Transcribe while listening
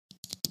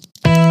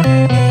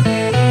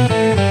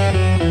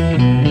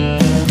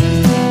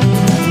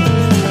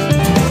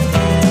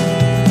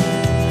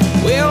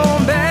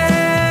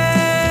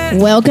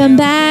Welcome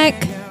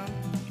back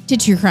to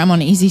True Crime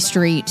on Easy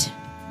Street.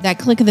 That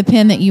click of the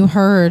pen that you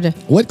heard.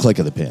 What click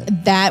of the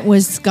pen? That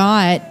was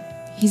Scott.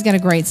 He's got a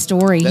great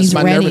story. That's He's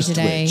my ready nervous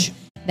today. twitch.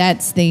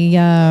 That's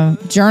the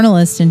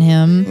journalist in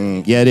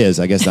him. Yeah, it is.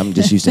 I guess I'm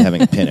just used to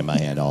having a pen in my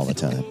hand all the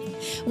time.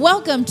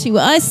 Welcome to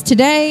us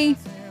today.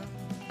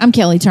 I'm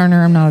Kelly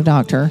Turner. I'm not a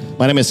doctor.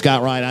 My name is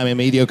Scott Wright. I'm a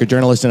mediocre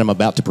journalist, and I'm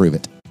about to prove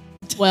it.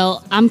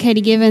 Well, I'm Katie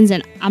Givens,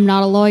 and I'm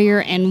not a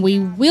lawyer, and we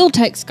will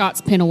take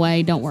Scott's pen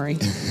away. Don't worry.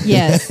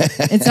 Yes.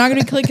 It's not going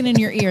to be clicking in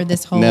your ear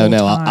this whole No,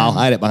 time. I'll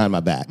hide it behind my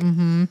back.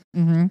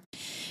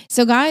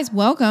 So, guys,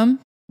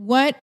 welcome.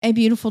 What a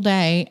beautiful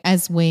day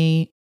as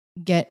we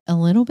get a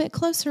little bit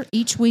closer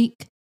each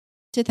week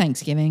to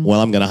Thanksgiving.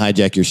 Well, I'm going to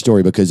hijack your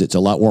story because it's a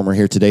lot warmer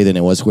here today than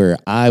it was where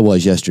I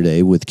was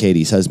yesterday with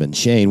Katie's husband,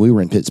 Shane. We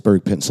were in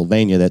Pittsburgh,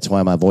 Pennsylvania. That's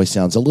why my voice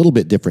sounds a little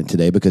bit different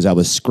today, because I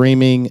was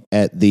screaming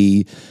at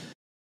the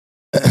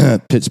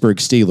Pittsburgh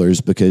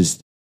Steelers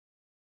because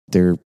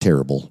they're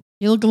terrible.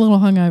 You look a little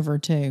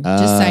hungover, too.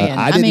 Just saying.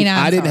 I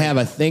didn't have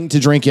a thing to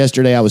drink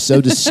yesterday. I was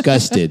so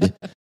disgusted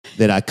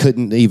that I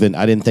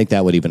didn't think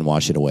that would even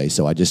wash it away.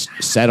 So I just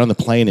sat on the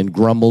plane and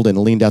grumbled and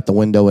leaned out the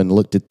window and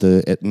looked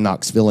at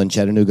Knoxville and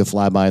Chattanooga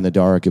fly by in the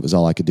dark. It was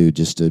all I could do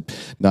just to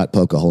not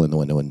poke a hole in the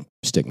window and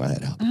stick my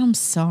head out. I'm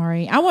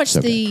sorry. I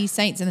watched the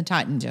Saints and the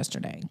Titans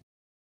yesterday.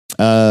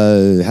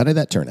 How did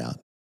that turn out?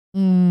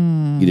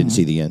 You didn't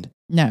see the end?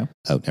 No.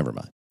 Oh, never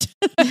mind.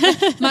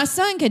 My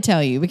son could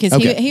tell you because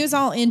Okay. he was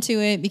all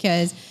into it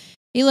because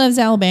he loves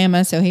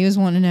Alabama, so he was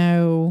wanting to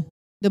know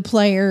the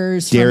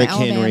players. Derrick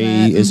from Alabama.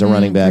 Henry is a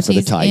running back for the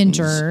He's Titans.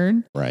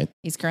 Injured. Right.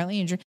 He's currently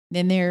injured.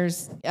 Then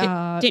there's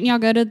Didn't y'all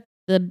go to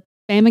the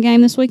Bama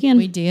game this weekend?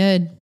 we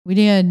did.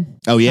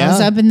 Oh, yeah? I was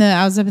up in the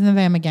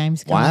Bama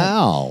games.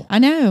 Wow. I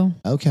know.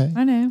 Okay.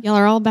 I know. Y'all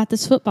are all about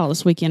this football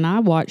this weekend. I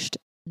watched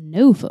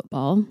no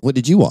football. What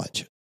did you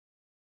watch?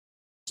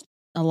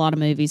 A lot of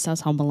movies. I was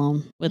home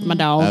alone with my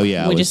dog. Oh,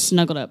 yeah, We just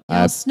snuggled up.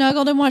 Y'all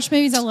snuggled and watched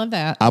movies. I love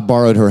that. I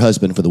borrowed her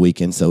husband for the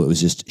weekend, so it was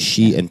just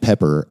she and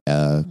Pepper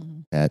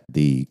at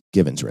the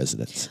Givens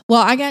residence.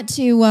 Well, I got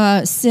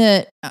to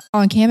sit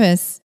on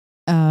campus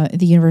at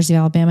the University of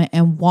Alabama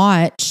and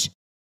watch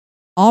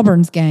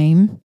Auburn's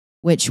game,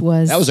 which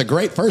was That was a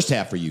great first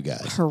half for you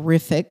guys.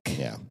 horrific.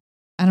 Yeah.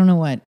 I don't know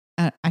what.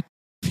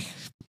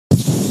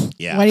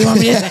 Yeah. What do you want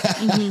me to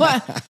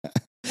say?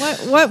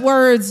 What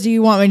words do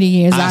you want me to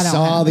use? I don't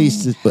saw know.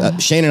 these.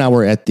 Shane and I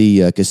were at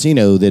the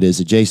casino that is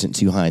adjacent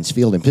to Heinz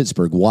Field in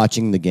Pittsburgh,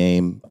 watching the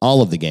game,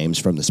 all of the games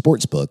from the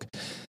sports book.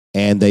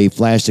 And they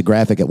flashed a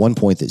graphic at one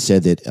point that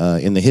said that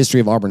in the history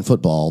of Auburn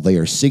football, they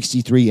are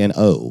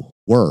 63-0,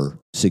 were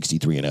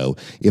 63-0,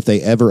 if they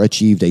ever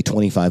achieved a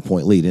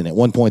 25-point lead. And at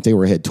one point, they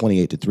were ahead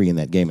 28-3 in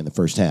that game in the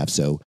first half.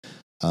 So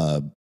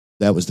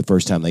that was the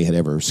first time they had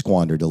ever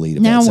squandered a lead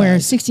of Now that we're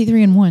size.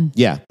 63-1.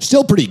 Yeah,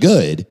 still pretty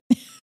good,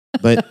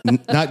 but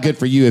not good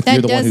for you if That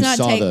you're the one does who not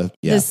saw take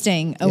the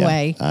sting Yeah,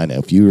 away. I know.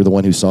 If you were the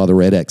one who saw the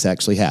Red X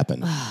actually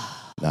happen,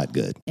 not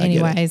good. I get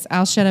it. Anyways,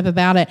 I'll shut up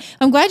about it.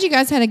 I'm glad you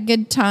guys had a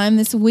good time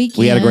this weekend.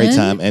 We had a great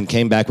time and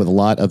came back with a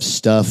lot of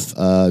stuff.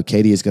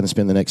 Katie is going to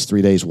spend the next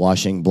 3 days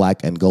washing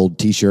black and gold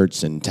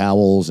T-shirts and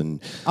towels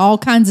and All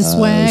kinds of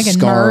swag and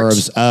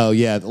scarves. merch. Oh,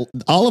 yeah.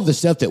 All of the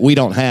stuff that we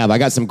don't have. I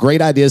got some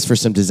great ideas for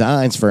some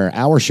designs for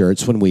our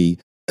shirts when we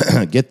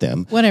get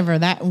them. Whenever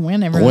that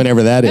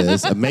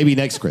is. Maybe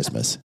next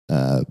Christmas.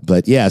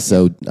 But yeah,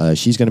 so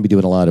she's going to be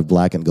doing a lot of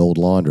black and gold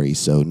laundry.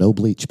 So no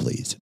bleach,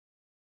 please.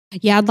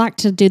 Yeah, I'd like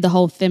to do the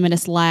whole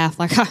feminist laugh.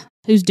 Like,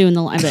 who's doing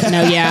the laundry?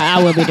 No, yeah,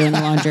 I will be doing the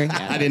laundry.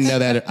 Yeah. I didn't know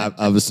that.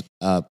 I was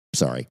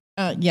sorry.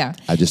 Yeah.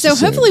 I just So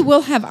assumed. hopefully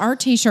we'll have our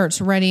T-shirts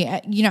ready.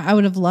 I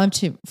would have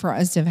loved for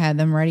us to have had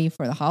them ready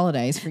for the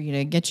holidays for you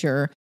to get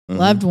your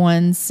loved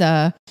ones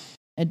a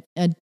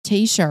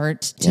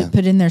T-shirt to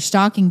put in their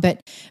stocking, but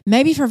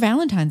maybe for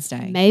Valentine's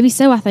Day. Maybe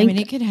so. I think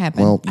it could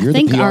happen. Well, you're the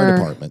think PR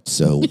department,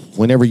 so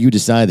whenever you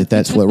decide that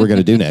that's what we're going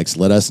to do next,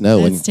 let us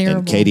know, That's terrible.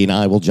 and Katie and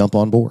I will jump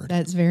on board.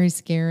 That's very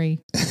scary.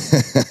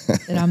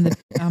 That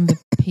I'm the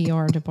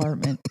PR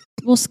department.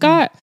 Well,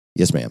 Scott,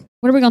 Yes, ma'am.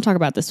 what are we going to talk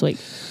about this week?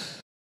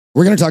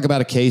 We're going to talk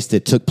about a case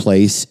that took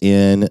place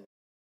in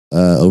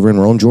over in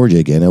Rome, Georgia,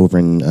 again, over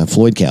in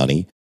Floyd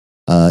County.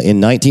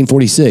 In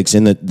 1946,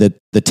 and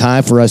the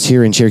tie for us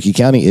here in Cherokee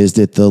County is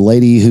that the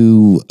lady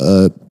who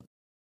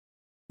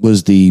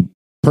was the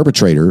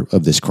perpetrator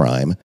of this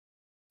crime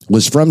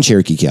was from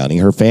Cherokee County.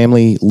 Her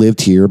family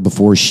lived here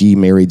before she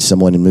married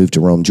someone and moved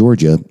to Rome,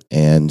 Georgia,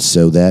 and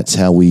so that's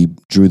how we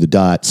drew the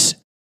dots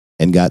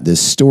and got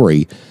this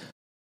story.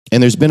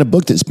 And there's been a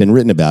book that's been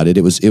written about it.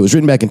 It was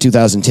written back in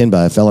 2010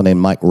 by a fellow named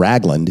Mike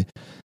Ragland.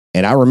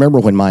 And I remember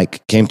when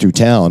Mike came through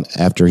town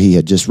after he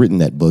had just written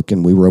that book,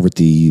 and we were over at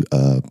the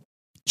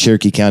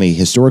Cherokee County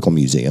Historical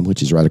Museum,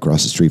 which is right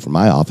across the street from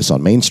my office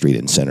on Main Street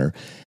in Center.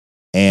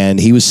 And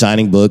he was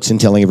signing books and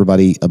telling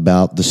everybody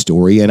about the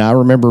story. And I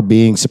remember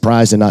being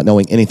surprised and not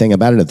knowing anything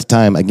about it at the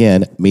time.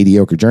 Again,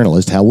 mediocre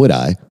journalist. How would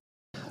I?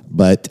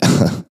 But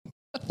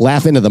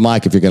laugh into the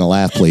mic if you're going to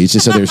laugh, please,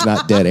 just so there's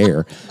not dead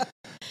air.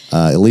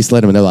 At least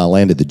let them know I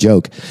landed the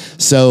joke.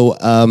 So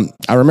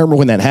I remember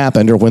when that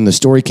happened or when the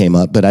story came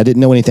up, but I didn't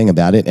know anything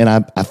about it. And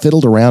I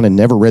fiddled around and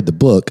never read the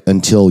book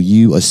until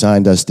you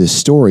assigned us this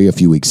story a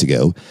few weeks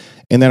ago.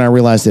 And then I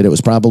realized that it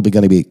was probably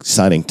going to be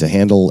exciting to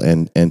handle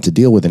and to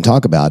deal with and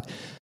talk about.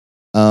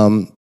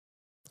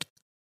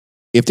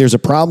 If there's a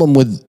problem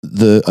with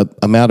the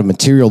amount of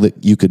material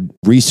that you could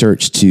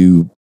research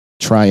to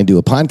try and do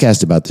a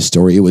podcast about this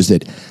story, it was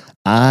that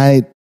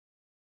I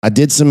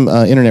did some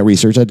internet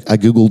research. I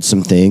Googled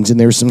some things, and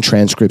there's some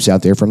transcripts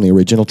out there from the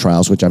original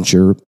trials, which I'm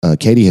sure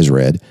Katie has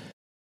read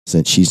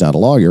since she's not a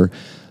lawyer.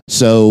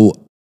 So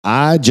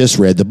I just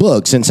read the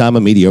book since I'm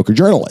a mediocre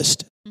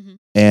journalist. Mm-hmm.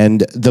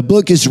 And the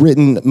book is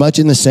written much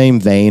in the same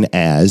vein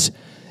as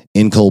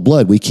In Cold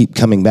Blood. We keep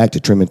coming back to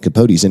Truman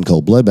Capote's In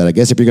Cold Blood, but I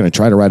guess if you're going to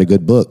try to write a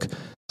good book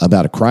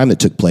about a crime that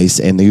took place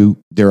and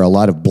there are a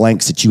lot of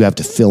blanks that you have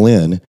to fill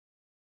in,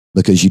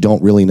 because you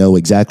don't really know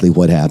exactly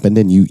what happened.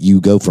 And you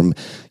go from,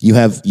 you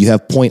have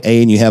point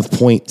A and you have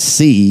point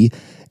C,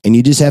 and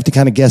you just have to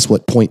kind of guess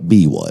what point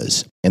B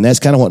was. And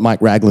that's kind of what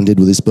Mike Ragland did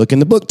with this book. And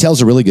the book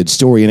tells a really good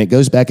story, and it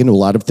goes back into a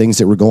lot of things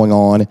that were going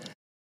on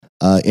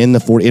in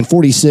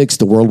 46.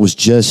 The world was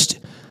just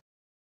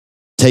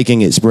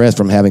taking its breath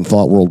from having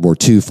fought World War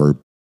II for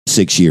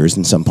 6 years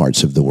in some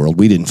parts of the world.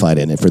 We didn't fight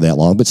in it for that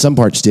long, but some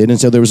parts did. And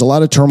so there was a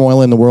lot of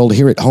turmoil in the world.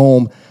 Here at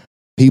home,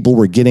 people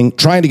were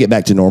trying to get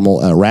back to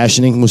normal.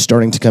 Rationing was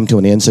starting to come to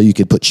an end, so you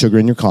could put sugar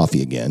in your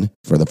coffee again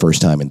for the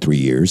first time in 3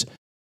 years.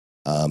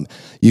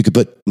 You could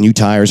put new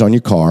tires on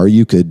your car.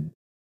 You could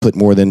put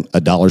more than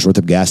 $1 worth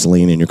of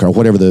gasoline in your car,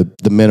 whatever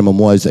the minimum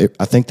was.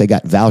 I think they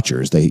got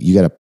vouchers. You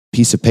got a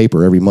piece of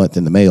paper every month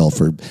in the mail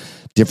for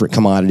different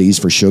commodities,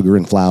 for sugar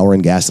and flour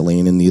and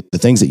gasoline and the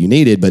things that you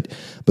needed. But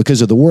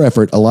because of the war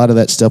effort, a lot of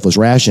that stuff was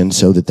rationed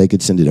so that they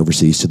could send it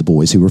overseas to the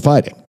boys who were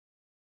fighting.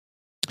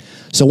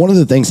 So one of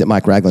the things that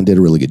Mike Ragland did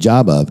a really good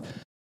job of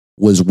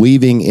was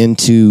weaving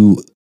into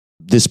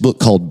this book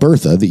called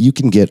Bertha that you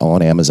can get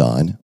on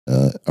Amazon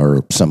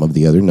or some of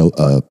the other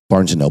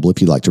Barnes & Noble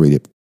if you'd like to read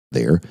it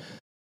there.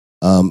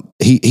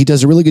 He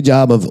does a really good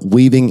job of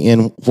weaving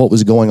in what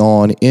was going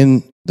on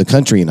in the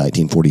country in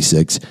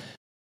 1946.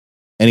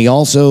 And he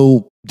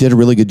also did a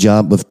really good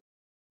job of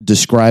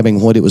describing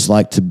what it was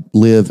like to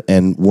live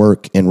and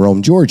work in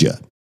Rome, Georgia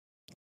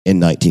in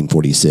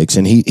 1946.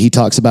 And he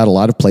talks about a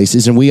lot of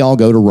places, and we all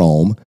go to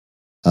Rome.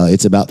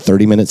 It's about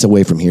 30 minutes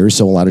away from here.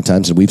 So a lot of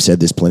times, and we've said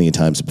this plenty of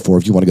times before,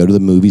 if you want to go to the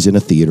movies in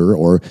a theater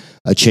or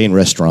a chain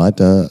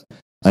restaurant, an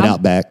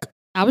Outback.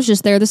 I was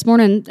just there this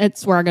morning.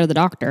 It's where I go to the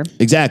doctor.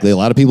 Exactly. A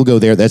lot of people go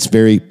there. That's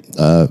very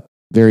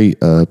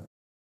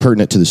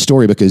pertinent to the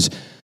story, because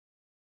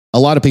a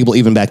lot of people,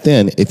 even back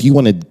then, if you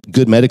wanted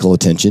good medical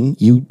attention,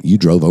 you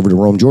drove over to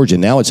Rome, Georgia.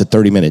 Now it's a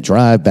 30-minute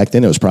drive. Back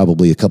then it was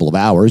probably a couple of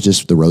hours,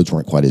 just the roads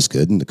weren't quite as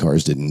good and the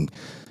cars didn't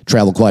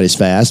travel quite as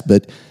fast.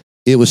 But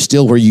it was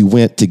still where you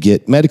went to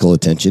get medical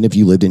attention if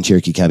you lived in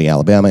Cherokee County,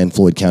 Alabama, and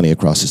Floyd County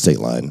across the state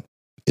line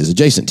is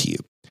adjacent to you.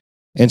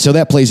 And so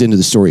that plays into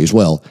the story as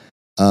well.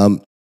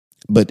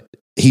 But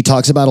he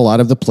talks about a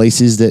lot of the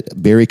places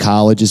that Berry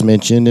College is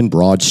mentioned, and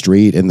Broad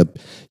Street, and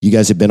you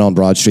guys have been on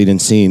Broad Street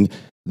and seen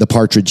the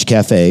Partridge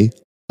Cafe,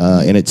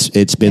 and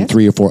it's been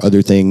 3 or 4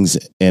 other things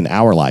in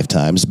our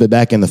lifetimes. But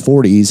back in the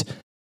 40s,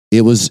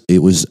 it was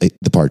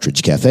the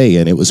Partridge Cafe,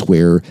 and it was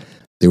where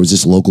there was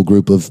this local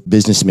group of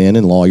businessmen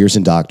and lawyers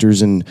and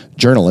doctors and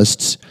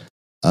journalists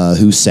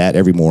who sat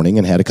every morning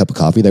and had a cup of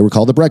coffee. They were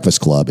called the Breakfast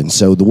Club. And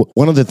so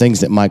one of the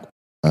things that Mike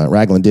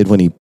Ragland did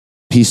when he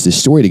pieced this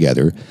story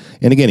together,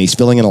 and again, he's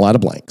filling in a lot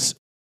of blanks.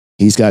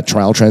 He's got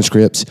trial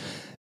transcripts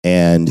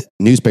and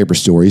newspaper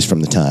stories from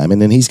the time, and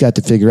then he's got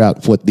to figure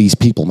out what these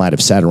people might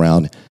have sat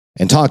around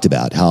and talked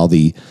about, how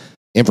the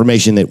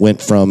information that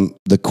went from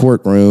the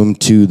courtroom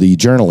to the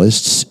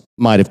journalists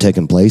might have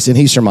taken place. And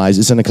he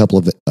surmises in a couple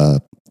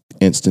of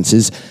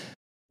instances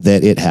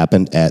that it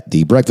happened at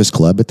the Breakfast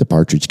Club at the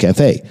Partridge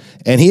Cafe.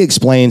 And he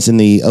explains in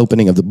the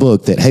opening of the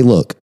book that, hey,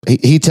 look,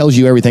 he tells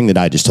you everything that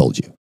I just told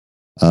you.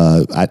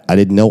 I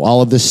didn't know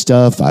all of this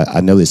stuff.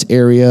 I know this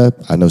area.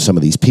 I know some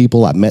of these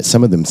people. I've met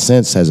some of them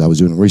since as I was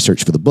doing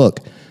research for the book.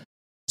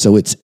 So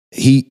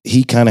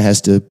he kind of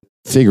has to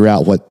figure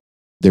out what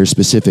their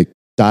specific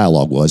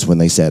dialogue was when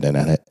they sat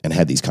and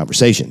had these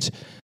conversations.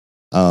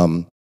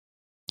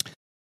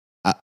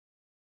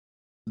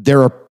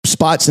 There are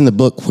spots in the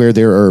book where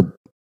there are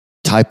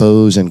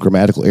typos and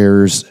grammatical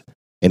errors.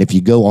 And if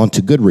you go on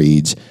to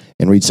Goodreads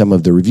and read some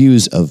of the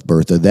reviews of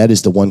Bertha, that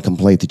is the one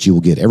complaint that you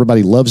will get.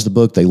 Everybody loves the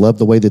book. They love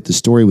the way that the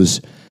story was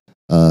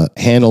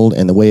handled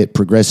and the way it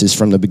progresses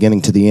from the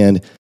beginning to the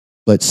end.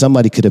 But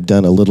somebody could have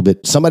done a little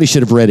bit. Somebody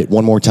should have read it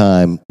one more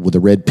time with a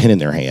red pen in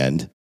their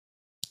hand.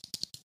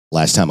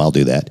 Last time I'll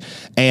do that.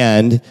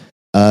 And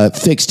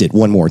fixed it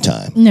one more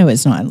time. No,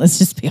 it's not. Let's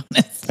just be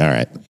honest. All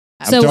right.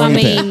 So, throwing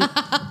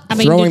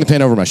the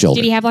pen over my shoulder.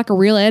 Did he have like a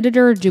real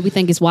editor? Or do we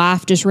think his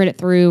wife just read it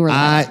through? Or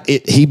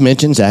he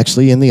mentions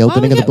actually in the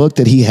opening of the book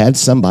that he had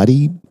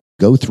somebody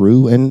go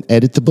through and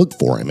edit the book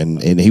for him.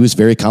 And he was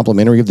very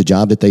complimentary of the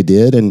job that they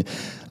did. And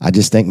I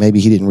just think maybe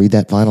he didn't read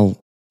that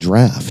final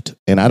draft.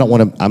 And I'm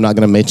not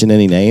going to mention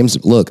any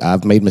names. Look,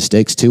 I've made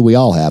mistakes too. We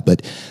all have,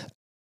 but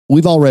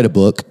we've all read a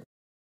book,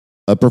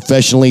 a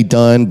professionally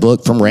done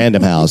book from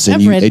Random House.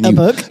 And I've read a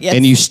book. Yes.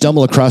 And you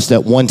stumble across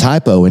that one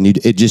typo and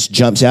it just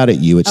jumps out at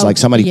you. It's like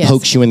somebody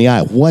pokes you in the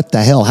eye. What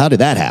the hell? How did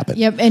that happen?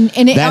 Yep. And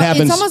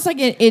it's almost like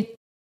it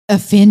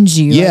offends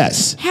you.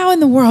 Yes. Like, how in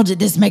the world did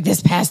this make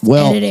this past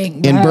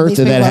editing? In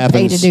Bertha, that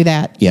happens. To do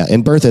that. Yeah.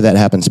 In Bertha, that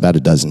happens about a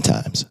dozen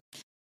times.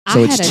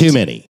 So it's too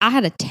many. I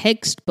had a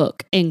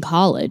textbook in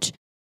college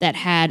that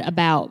had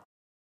about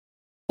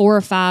 4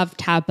 or 5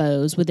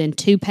 typos within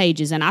 2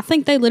 pages. And I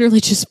think they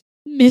literally just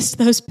missed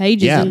those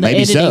pages in the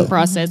editing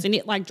process. And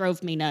it like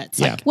drove me nuts.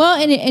 Yeah. Like, well,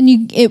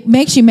 it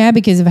makes you mad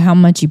because of how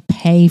much you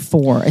pay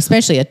for,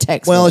 especially a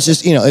textbook. Well, it's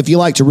just, if you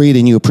like to read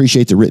and you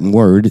appreciate the written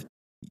word,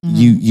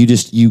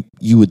 you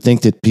would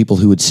think that people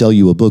who would sell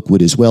you a book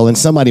would as well. And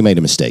somebody made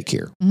a mistake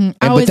here. Mm-hmm.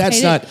 I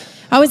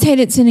always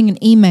hated sending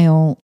an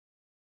email.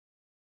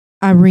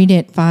 I read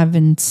it 5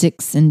 and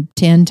 6 and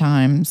 10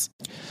 times.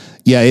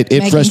 Yeah,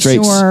 it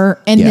frustrates.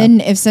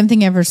 Then if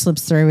something ever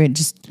slips through,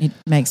 it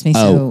makes me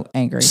so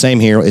angry. Same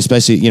here,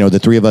 especially, the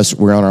 3 of us,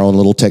 we're on our own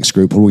little text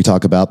group where we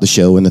talk about the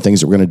show and the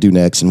things that we're going to do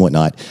next and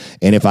whatnot.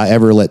 And if I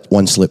ever let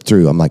one slip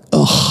through, I'm like,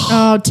 oh.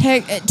 Oh,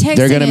 texting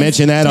they're going to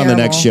mention that terrible. on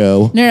the next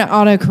show. No,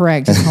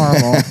 autocorrect is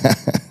horrible.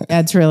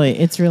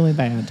 It's really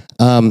bad.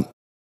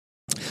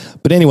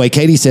 But anyway,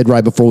 Katie said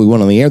right before we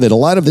went on the air that a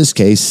lot of this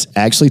case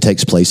actually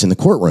takes place in the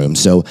courtroom.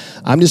 So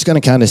I'm just going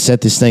to kind of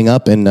set this thing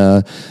up, and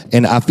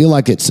I feel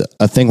like it's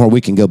a thing where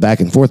we can go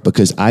back and forth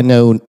because I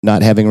know,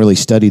 not having really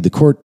studied the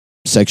court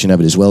section of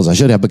it as well as I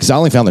should have, because I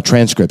only found the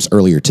transcripts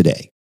earlier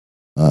today.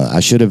 I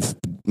should have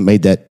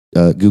made that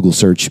Google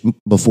search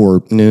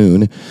before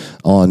noon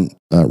on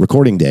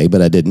recording day,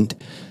 but I didn't.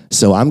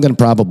 So I'm going to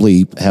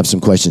probably have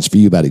some questions for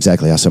you about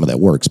exactly how some of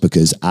that works,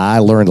 because I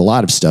learned a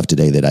lot of stuff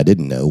today that I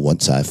didn't know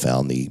once I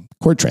found the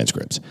court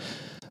transcripts.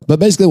 But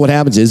basically what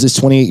happens is this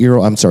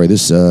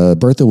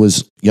Bertha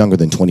was younger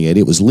than 28.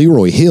 It was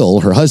Leroy Hill,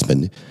 her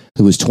husband,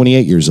 who was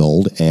 28 years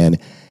old, and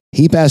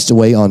he passed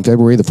away on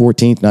February the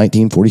 14th,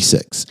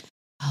 1946.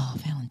 Oh,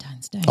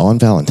 Valentine's Day. On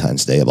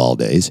Valentine's Day of all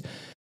days.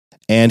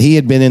 And he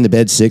had been in the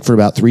bed sick for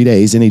about 3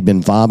 days, and he'd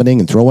been vomiting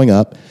and throwing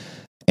up.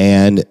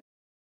 And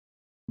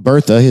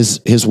Bertha,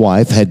 his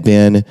wife, had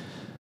been,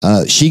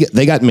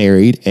 they got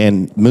married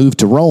and moved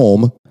to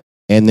Rome.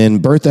 And then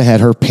Bertha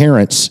had her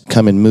parents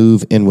come and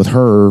move in with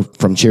her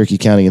from Cherokee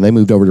County, and they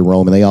moved over to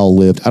Rome, and they all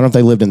lived. I don't know if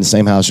they lived in the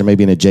same house or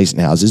maybe in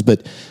adjacent houses,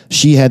 but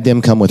she had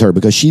them come with her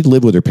because she'd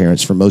lived with her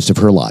parents for most of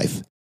her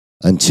life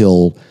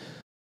until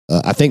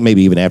I think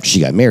maybe even after she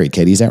got married.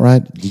 Katie, is that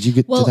right? Did you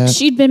get to that? Well,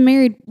 she'd been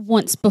married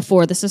once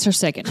before. This is her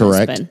second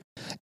husband.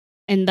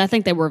 And I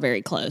think they were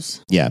very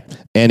close. Yeah.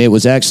 And it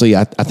was actually,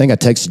 I think I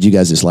texted you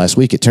guys this last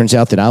week. It turns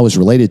out that I was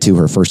related to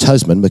her first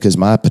husband because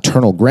my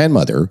paternal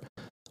grandmother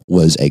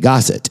was a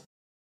Gossett.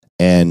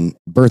 And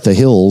Bertha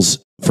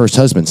Hill's first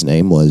husband's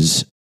name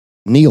was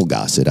Neil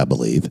Gossett, I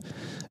believe.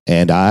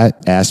 And I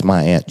asked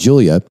my Aunt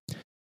Julia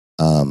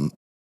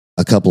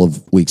a couple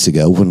of weeks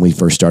ago when we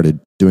first started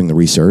doing the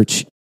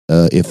research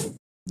if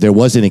there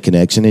was any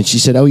connection. And she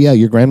said, oh, yeah,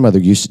 your grandmother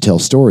used to tell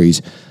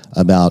stories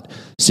about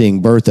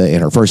seeing Bertha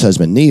and her first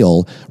husband,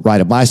 Neil,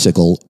 ride a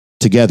bicycle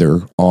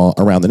together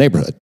around the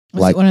neighborhood.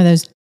 Was it one of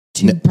those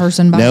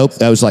two-person bikes? Nope.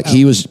 That was like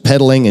he was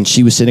pedaling and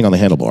she was sitting on the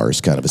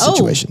handlebars kind of a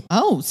situation.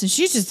 Oh, so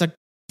she's just a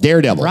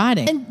daredevil.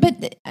 Riding.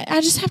 But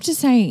I just have to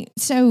say,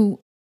 so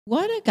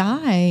what a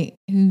guy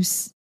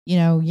who's,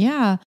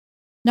 not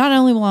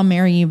only will I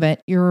marry you,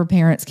 but your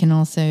parents can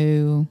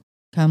also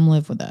come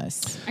live with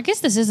us. I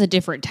guess this is a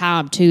different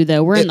time too,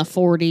 though. We're in the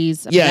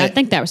 40s. I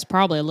think that was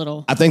probably a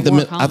little. I think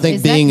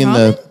being in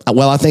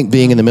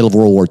the middle of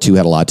World War II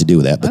had a lot to do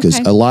with that because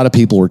a lot of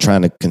people were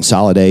trying to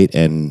consolidate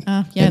and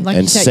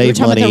save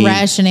money. About the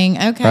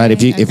rationing. Okay, right.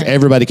 If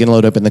everybody can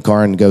load up in the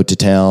car and go to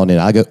town, and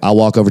I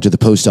walk over to the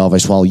post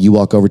office while you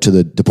walk over to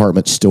the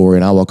department store,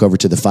 and I walk over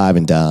to the 5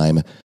 and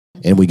Dime,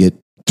 and we get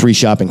 3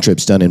 shopping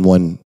trips done in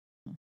one.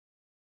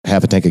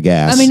 Half a tank of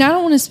gas. I mean, I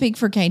don't want to speak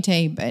for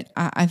KT, but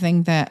I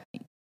think that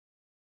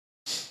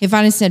if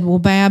I just said, well,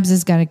 Babs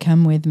has got to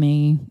come with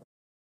me.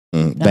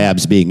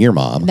 Babs being your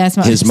mom. That's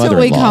his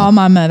mother-in-law. So we call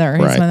my mother.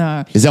 Right.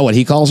 Mother. Is that what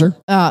he calls her?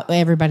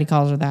 Everybody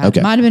calls her that.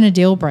 Okay. Might have been a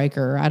deal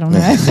breaker. I don't know.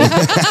 I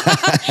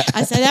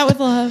say that with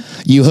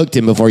love. You hooked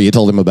him before you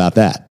told him about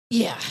that.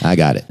 Yeah. I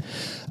got it.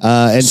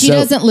 And she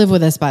doesn't live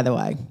with us, by the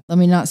way. Let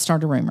me not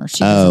start a rumor. She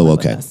doesn't live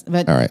with us.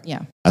 But all right.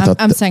 Yeah.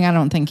 I'm saying I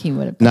don't think he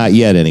would have. Not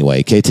yet,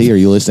 anyway. KT, are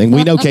you listening?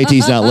 We know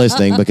KT's not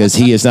listening because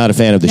he is not a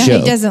fan of the show.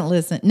 He doesn't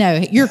listen. No,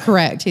 you're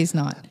correct. He's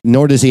not.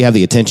 Nor does he have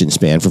the attention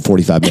span for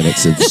 45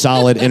 minutes of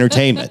solid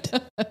entertainment.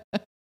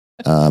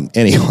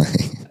 Anyway,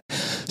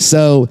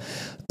 so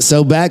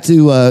back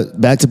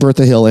to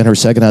Bertha Hill and her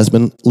second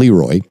husband,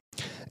 Leroy.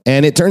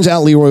 And it turns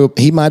out Leroy,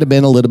 he might have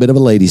been a little bit of a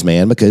ladies'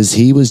 man because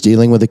he was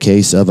dealing with a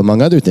case of,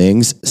 among other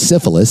things,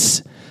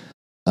 syphilis.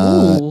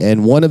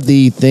 And one of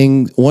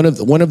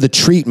the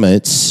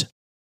treatments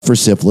for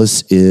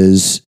syphilis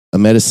is a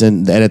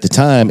medicine that at the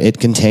time it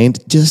contained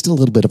just a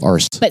little bit of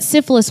arson. But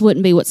syphilis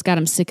wouldn't be what's got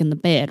him sick in the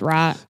bed,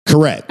 right?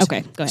 Correct.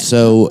 Okay, go ahead.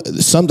 So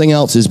something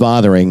else is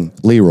bothering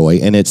Leroy,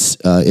 and it's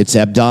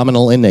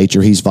abdominal in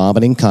nature. He's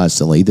vomiting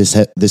constantly.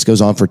 This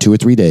goes on for 2 or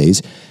 3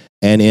 days,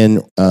 and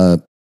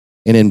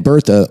in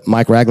Bertha,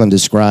 Mike Ragland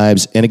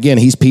describes, and again,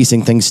 he's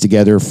piecing things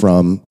together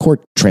from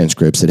court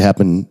transcripts that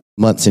happened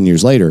months and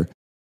years later.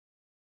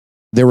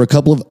 There were a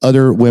couple of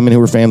other women who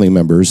were family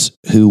members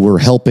who were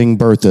helping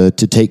Bertha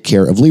to take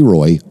care of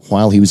Leroy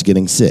while he was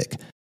getting sick,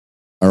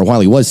 or while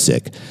he was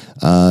sick.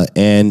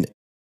 And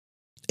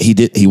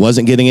he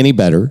wasn't getting any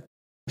better.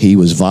 He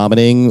was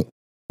vomiting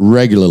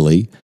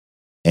regularly.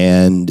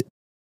 And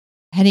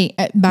had he,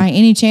 by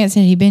any chance,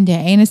 had he been to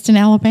Anniston,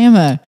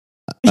 Alabama?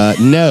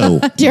 No.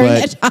 During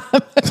that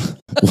time.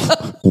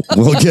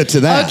 We'll get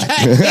to that.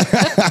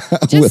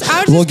 Okay.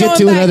 We'll get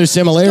to another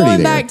similarity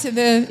going there. Back to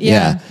the,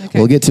 yeah. Okay.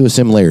 We'll get to a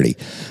similarity.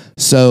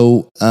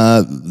 So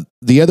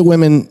the other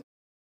women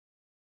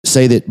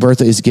say that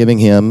Bertha is giving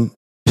him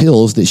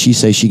pills that she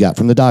says she got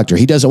from the doctor.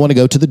 He doesn't want to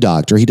go to the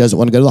doctor. He doesn't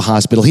want to go to the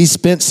hospital. He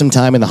spent some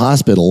time in the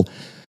hospital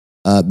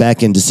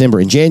back in December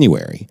and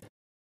January,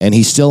 and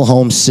he's still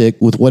homesick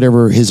with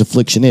whatever his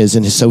affliction is.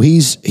 And so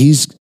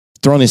he's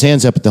throwing his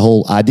hands up at the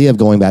whole idea of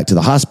going back to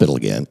the hospital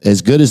again.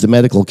 As good as the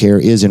medical care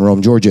is in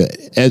Rome, Georgia,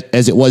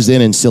 as it was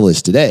then and still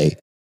is today,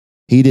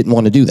 he didn't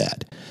want to do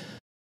that.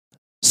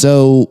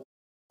 So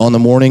on the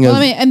morning of...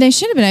 and they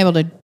should have been able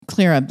to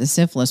clear up the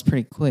syphilis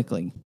pretty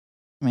quickly.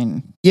 I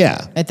mean...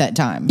 Yeah. At that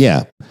time.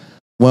 Yeah.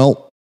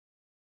 Well,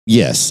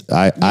 yes,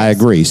 I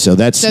agree. So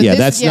that's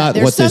not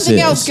what this is. Something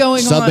else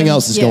going on. Something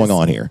else is going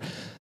on here.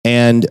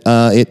 And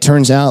it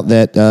turns out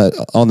that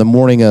on the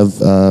morning of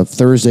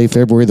Thursday,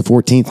 February the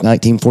 14th,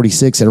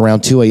 1946, at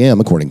around 2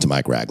 a.m., according to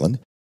Mike Ragland,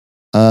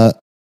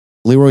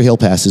 Leroy Hill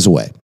passes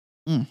away.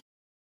 Mm.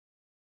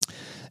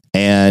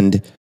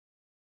 And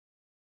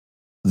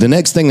the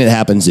next thing that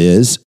happens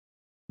is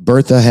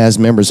Bertha has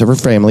members of her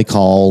family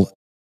call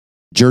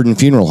Jordan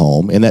Funeral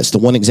Home, and that's the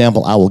one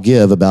example I will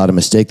give about a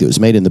mistake that was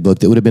made in the book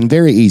that would have been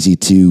very easy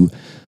to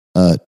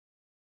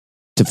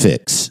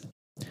fix.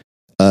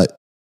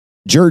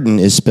 Jordan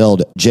is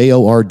spelled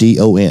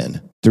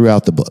Jordon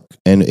throughout the book.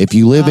 And if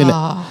you live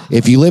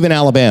in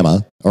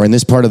Alabama, or in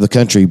this part of the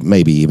country,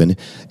 maybe even,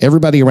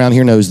 everybody around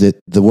here knows that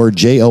the word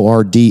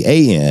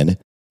Jordan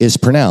is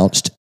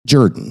pronounced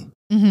Jordan.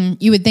 Mm-hmm.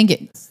 You would think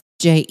it's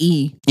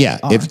J-E. Yeah.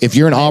 If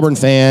you're an Auburn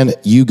fan,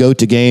 you go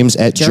to games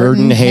at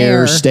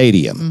Jordan-Hare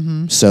Stadium.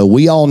 Mm-hmm. So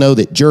we all know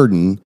that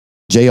Jordan,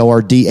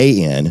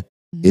 Jordan,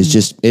 is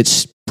just,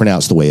 it's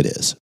pronounced the way it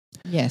is.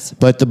 Yes.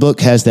 But the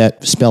book has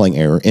that spelling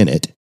error in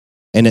it.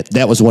 And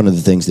that was one of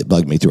the things that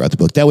bugged me throughout the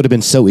book. That would have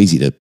been so easy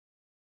to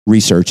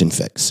research and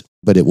fix,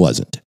 but it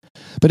wasn't.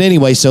 But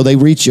anyway, so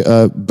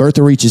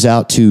Bertha reaches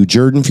out to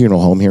Jordan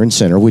Funeral Home here in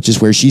Center, which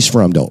is where she's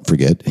from, don't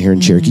forget, here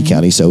in Cherokee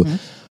County. So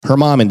her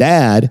mom and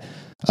dad,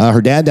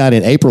 her dad died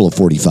in April of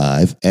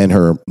 45, and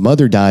her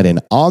mother died in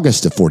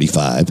August of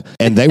 45.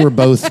 And they were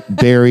both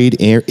buried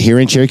here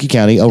in Cherokee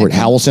County over at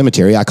Howell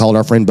Cemetery. I called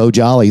our friend Bo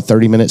Jolly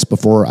 30 minutes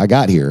before I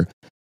got here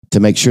to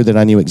make sure that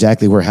I knew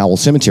exactly where Howell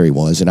Cemetery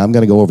was. And I'm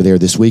going to go over there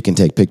this week and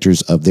take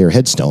pictures of their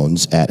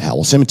headstones at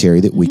Howell Cemetery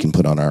that we can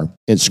put on our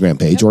Instagram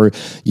page, or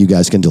you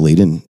guys can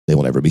delete and they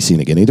will never be seen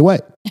again either way.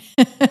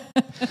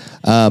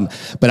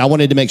 But I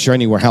wanted to make sure I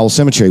knew where Howell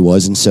Cemetery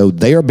was. And so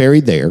they are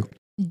buried there.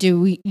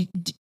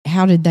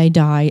 How did they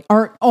die?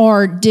 Or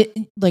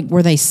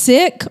were they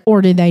sick,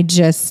 or did they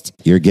just...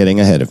 You're getting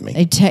ahead of me.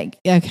 Okay,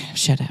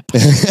 shut up. No,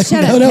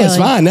 it's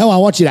fine. No, I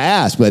want you to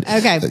ask, but...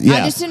 Okay, yeah.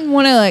 I just didn't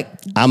want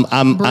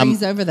to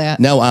breeze over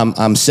that. No,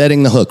 I'm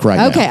setting the hook right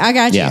now. Okay, I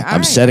got you. Yeah,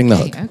 I'm setting the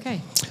hook. Okay.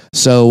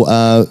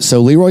 So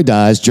Leroy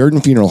dies,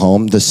 Jordan Funeral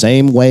Home, the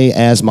same way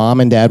as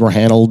mom and dad were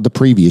handled the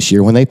previous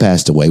year when they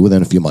passed away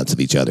within a few months of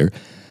each other.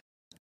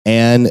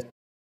 And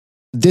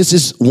this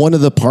is one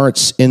of the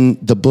parts in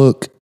the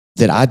book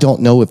that I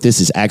don't know if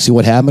this is actually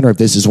what happened or if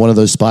this is one of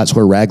those spots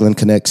where Ragland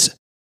connects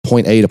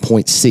point A to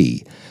point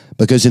C.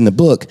 Because in the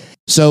book,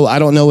 so I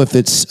don't know if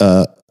it's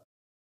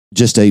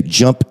just a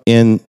jump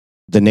in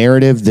the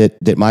narrative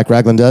that Mike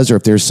Ragland does, or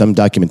if there's some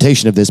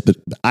documentation of this, but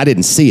I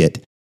didn't see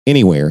it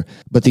anywhere.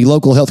 But the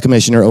local health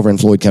commissioner over in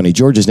Floyd County,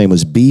 Georgia's name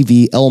was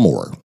B.V.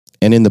 Elmore.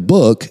 And in the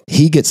book,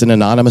 he gets an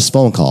anonymous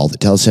phone call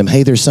that tells him,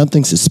 hey, there's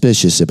something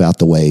suspicious about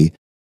the way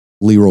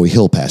Leroy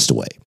Hill passed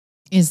away.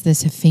 Is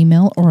this a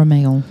female or a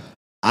male?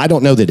 I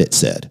don't know that it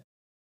said.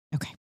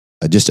 Okay.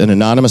 Just an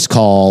anonymous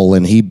call,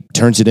 and he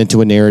turns it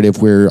into a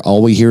narrative where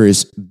all we hear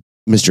is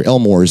Mr.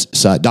 Elmore's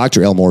side,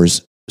 Dr.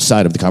 Elmore's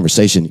side of the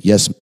conversation.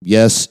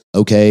 Yes,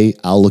 okay,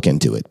 I'll look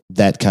into it.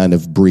 That kind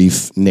of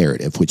brief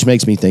narrative, which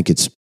makes me think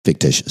it's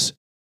fictitious.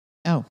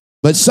 Oh.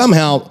 But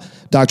somehow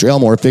Dr.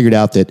 Elmore figured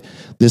out that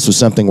this was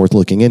something worth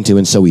looking into,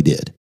 and so he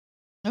did.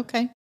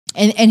 Okay.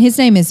 And his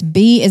name is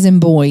B as in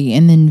boy,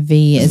 and then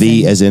V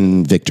as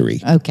in victory.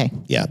 Okay.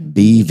 Yeah,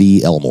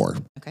 B.V. Elmore.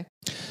 Okay.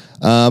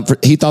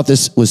 He thought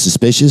this was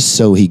suspicious,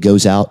 so he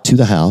goes out to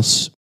the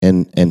house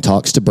and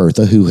talks to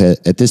Bertha, who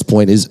at this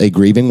point is a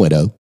grieving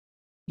widow,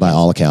 by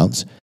all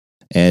accounts.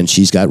 and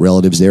she's got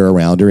relatives there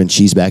around her, and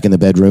she's back in the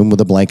bedroom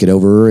with a blanket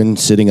over her and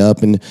sitting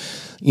up and,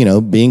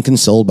 being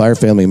consoled by her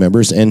family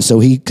members. And so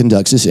he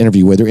conducts this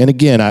interview with her. And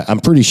again, I'm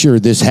pretty sure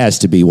this has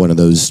to be one of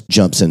those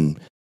jumps in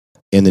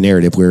the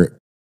narrative where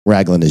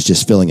Ragland is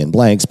just filling in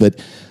blanks.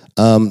 But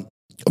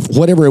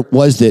whatever it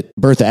was that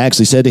Bertha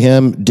actually said to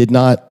him did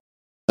not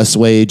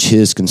assuage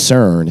his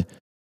concern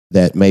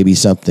that maybe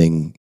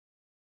something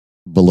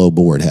below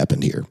board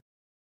happened here.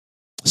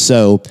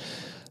 So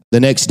the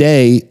next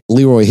day,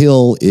 Leroy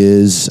Hill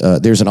there's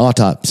an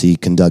autopsy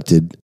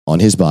conducted on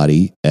his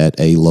body at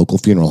a local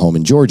funeral home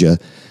in Georgia,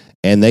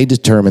 and they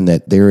determined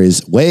that there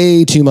is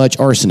way too much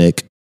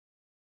arsenic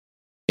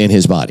in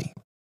his body.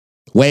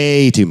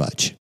 Way too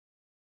much.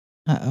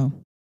 Uh-oh.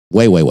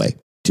 Way, way, way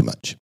too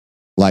much.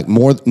 Like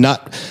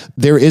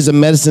there is a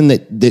medicine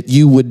that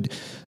you would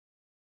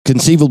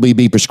conceivably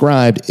be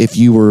prescribed if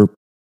you were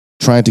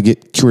trying to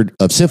get cured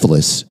of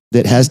syphilis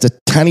that has a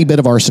tiny bit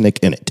of arsenic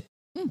in it.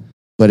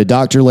 But a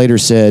doctor later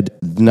said,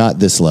 not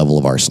this level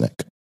of arsenic.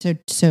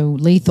 So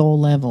lethal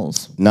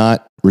levels.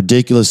 Not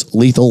ridiculous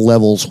lethal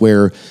levels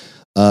where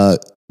the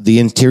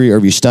interior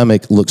of your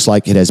stomach looks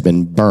like it has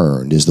been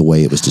burned, is the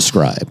way it was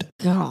described.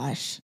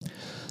 Gosh.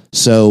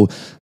 So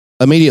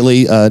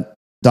immediately,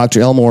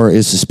 Dr. Elmore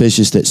is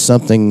suspicious that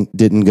something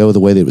didn't go the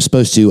way that it was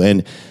supposed to.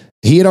 And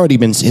he had already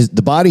been,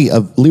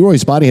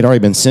 Leroy's body had already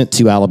been sent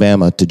to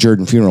Alabama to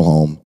Jordan Funeral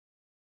Home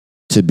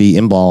to be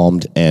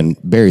embalmed and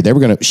buried.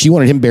 She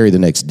wanted him buried the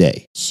next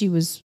day. She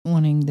was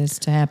wanting this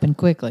to happen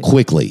quickly.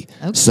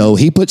 Okay. So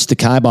he puts the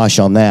kibosh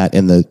on that,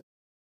 and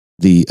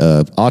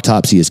the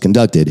autopsy is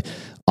conducted.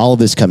 All of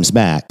this comes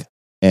back.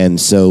 And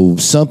so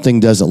something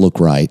doesn't look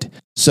right.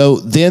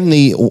 So then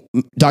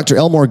Dr.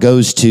 Elmore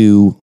goes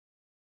to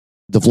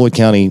the Floyd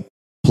County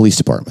Police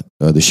Department,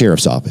 the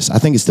sheriff's office. I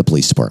think it's the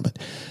police department.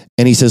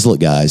 And he says, look,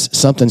 guys,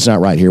 something's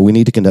not right here. We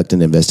need to conduct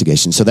an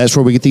investigation. So that's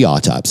where we get the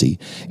autopsy.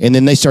 And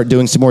then they start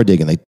doing some more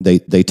digging.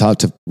 They talk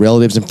to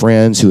relatives and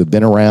friends who have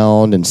been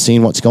around and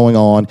seen what's going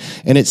on.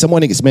 And it's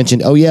someone that gets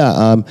mentioned,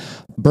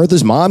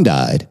 Bertha's mom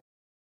died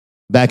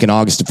back in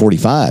August of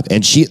 45.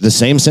 And she the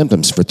same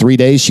symptoms. For 3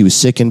 days, she was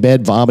sick in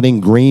bed,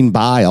 vomiting, green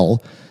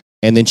bile,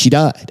 and then she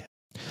died.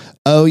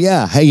 Oh,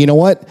 yeah. Hey, you know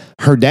what?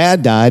 Her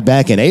dad died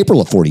back in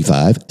April of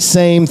 45.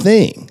 Same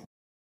thing.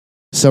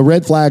 So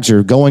red flags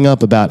are going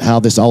up about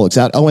how this all looks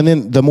out. Oh, and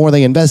then the more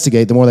they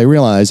investigate, the more they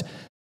realize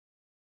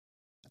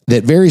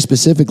that very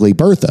specifically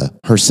Bertha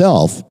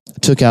herself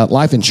took out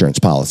life insurance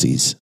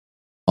policies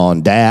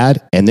on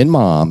dad and then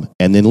mom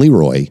and then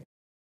Leroy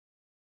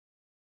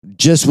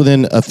just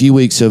within a few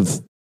weeks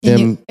of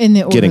them in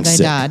the order getting they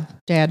sick. Died.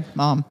 Dad,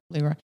 mom,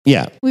 Leroy.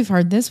 Yeah. We've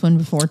heard this one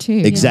before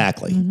too.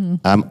 Exactly. Yeah.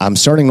 Mm-hmm. I'm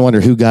starting to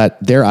wonder who got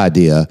their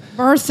idea.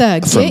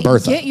 Bertha.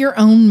 Bertha. Get your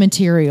own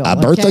material.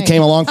 Bertha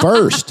came along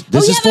first.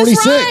 This is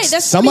 46. That's right.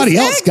 That's Somebody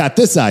 46. else got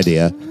this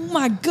idea. Oh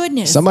my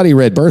goodness. Somebody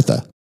read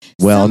Bertha.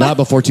 Well, not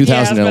before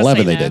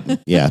 2011 they that.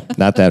 didn't. Yeah,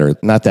 not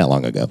that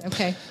long ago.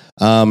 Okay.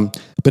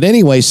 But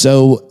anyway,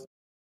 so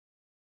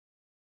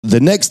the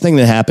next thing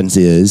that happens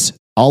is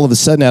all of a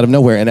sudden out of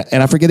nowhere,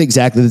 and I forget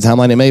exactly the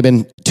timeline. It may have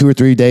been 2 or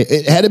 3 days.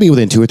 It had to be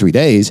within 2 or 3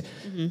 days.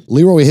 Mm-hmm.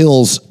 Leroy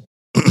Hill's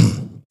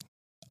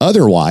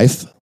other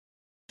wife.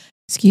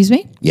 Excuse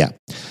me? Yeah.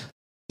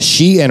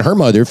 She and her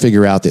mother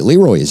figure out that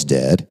Leroy is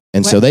dead.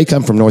 And so they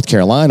come from North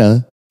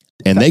Carolina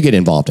and they get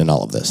involved in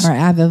all of this. All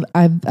right.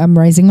 I'm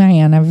raising my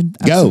hand. I have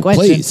Go, some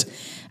questions.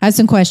 please. I have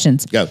some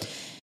questions. Go.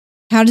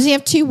 How does he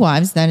have 2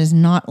 wives? That is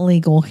not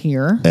legal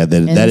here. That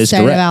in is the state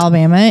correct. of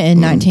Alabama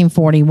in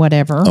 1940,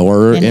 whatever.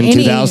 Or in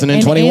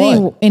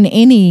 2021. In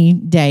any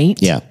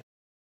date. Yeah.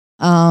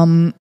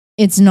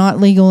 It's not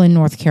legal in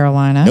North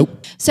Carolina.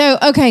 Nope. So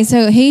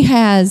he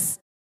has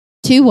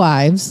 2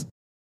 wives.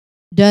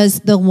 Does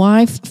the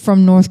wife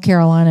from North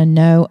Carolina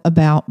know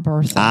about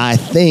Bertha? I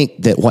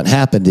think that what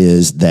happened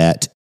is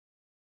that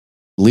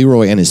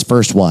Leroy and his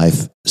first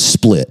wife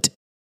split,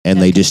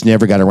 and they just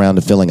never got around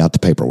to filling out the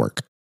paperwork.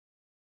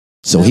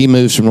 So he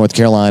moves from North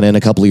Carolina, and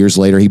a couple of years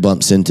later, he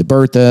bumps into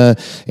Bertha,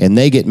 and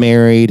they get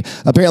married.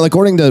 Apparently,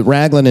 according to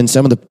Ragland and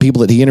some of the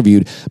people that he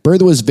interviewed,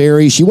 Bertha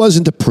she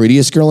wasn't the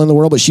prettiest girl in the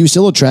world, but she was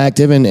still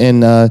attractive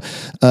and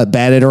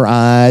batted her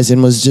eyes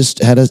and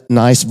had a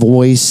nice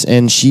voice,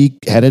 and she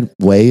had a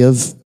way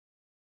of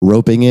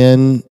roping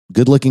in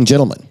good-looking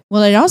gentlemen.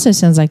 Well, it also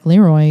sounds like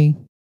Leroy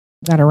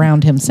got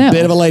around himself.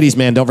 Bit of a ladies'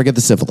 man. Don't forget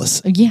the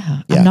syphilis.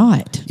 Yeah. I'm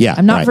not. Yeah,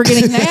 I'm not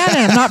forgetting that,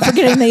 and I'm not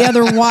forgetting the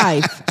other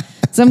wife.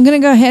 So I'm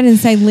going to go ahead and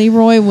say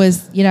Leroy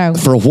was,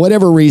 for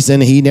whatever reason,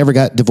 he never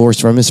got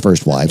divorced from his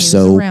first wife. He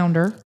was around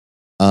her.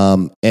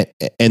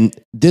 And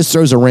this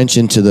throws a wrench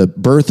into the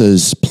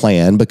Bertha's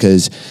plan,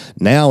 because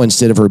now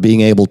instead of her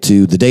being able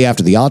to, the day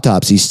after the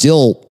autopsy,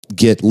 still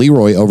get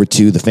Leroy over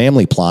to the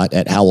family plot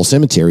at Howell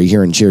Cemetery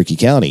here in Cherokee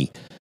County,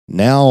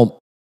 now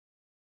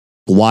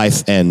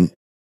wife and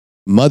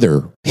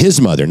mother, his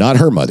mother, not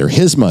her mother,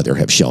 his mother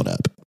have shown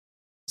up.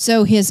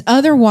 So his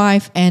other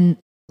wife and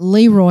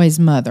Leroy's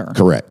mother.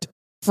 Correct.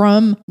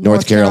 From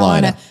North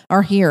Carolina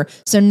are here.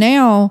 So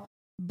now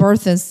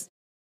Bertha's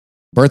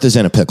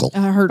in a pickle.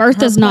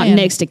 Bertha's not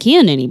next to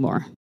kin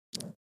anymore.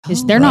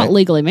 because they're not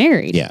legally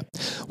married. Yeah.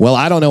 Well,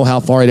 I don't know how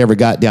far it ever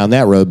got down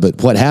that road,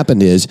 but what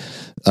happened is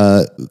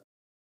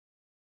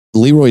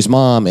Leroy's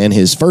mom and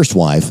his first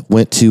wife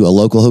went to a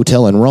local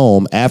hotel in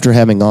Rome after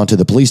having gone to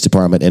the police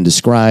department and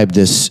described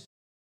this.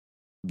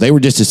 They were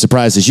just as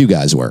surprised as you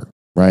guys were,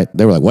 right?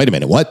 They were like, wait a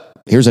minute, what?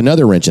 Here's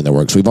another wrench in the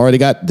works. We've already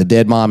got the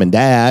dead mom and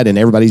dad, and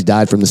everybody's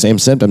died from the same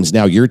symptoms.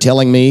 Now you're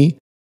telling me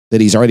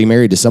that he's already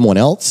married to someone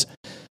else?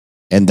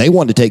 And they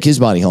wanted to take his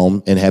body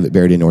home and have it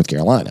buried in North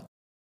Carolina.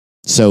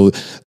 So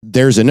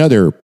there's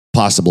another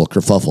possible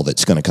kerfuffle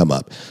that's going to come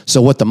up.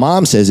 So what the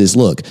mom says is,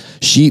 look,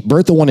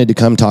 Bertha wanted to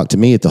come talk to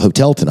me at the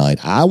hotel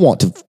tonight. I want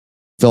to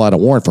fill out a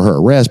warrant for her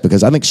arrest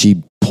because I think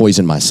she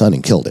poisoned my son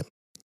and killed him.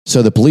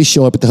 So the police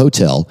show up at the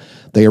hotel.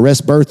 They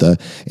arrest Bertha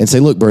and say,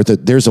 look, Bertha,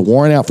 there's a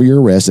warrant out for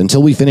your arrest.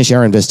 Until we finish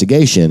our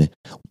investigation,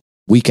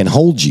 we can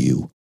hold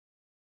you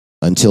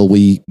until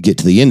we get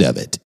to the end of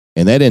it.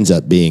 And that ends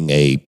up being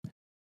a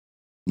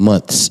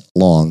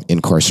months-long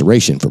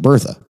incarceration for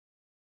Bertha.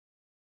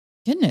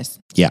 Goodness.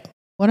 Yeah.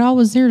 What all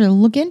was there to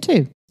look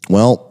into?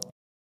 Well,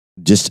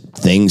 just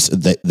things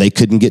that they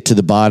couldn't get to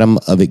the bottom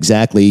of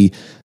exactly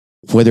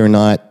whether or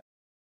not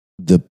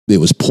it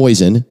was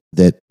poison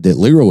that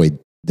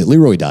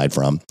Leroy died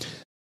from.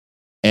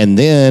 And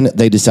then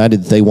they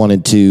decided that they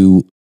wanted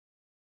to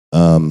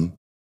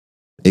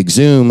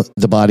exhume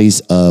the bodies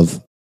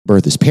of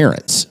Bertha's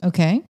parents.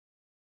 Okay.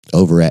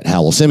 Over at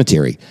Howell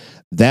Cemetery.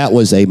 That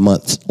was a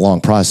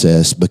month-long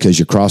process because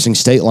you're crossing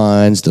state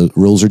lines. The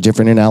rules are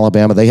different in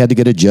Alabama. They had to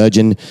get a judge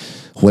in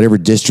whatever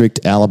district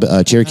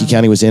Cherokee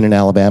County was in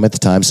Alabama at the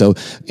time. So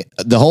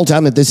the whole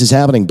time that this is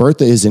happening,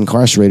 Bertha is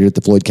incarcerated at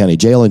the Floyd County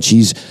Jail, and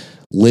she's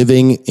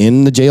living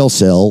in the jail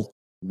cell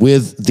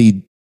with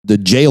the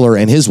jailer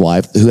and his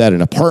wife, who had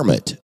an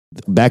apartment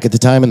back at the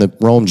time in the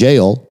Rome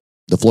jail,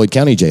 the Floyd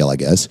County Jail, I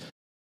guess.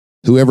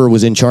 Whoever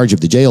was in charge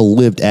of the jail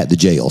lived at the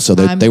jail, so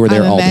they were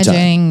there all the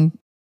time.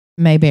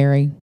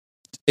 Mayberry.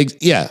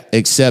 Yeah,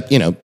 except,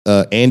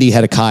 Andy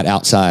had a cot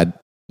outside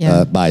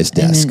by his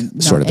desk,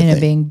 sort of a thing. And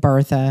it being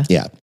Bertha.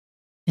 Yeah.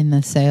 In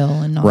the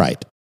cell and not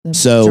right. the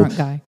So drunk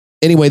guy.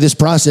 Anyway, this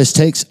process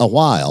takes a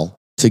while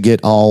to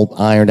get all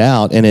ironed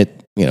out, and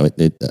it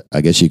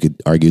I guess you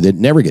could argue that it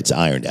never gets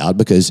ironed out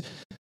because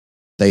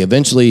they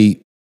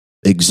eventually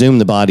exhumed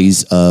the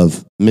bodies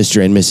of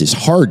Mr. and Mrs.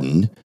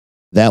 Harden.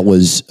 That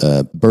was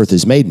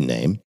Bertha's maiden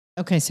name.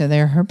 Okay, so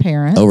they're her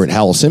parents. Over at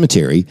Howell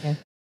Cemetery. Okay.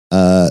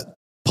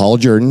 Paul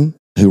Jordan,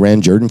 who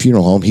ran Jordan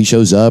Funeral Home, he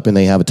shows up and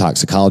they have a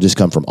toxicologist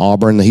come from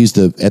Auburn. At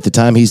the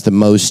time he's the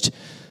most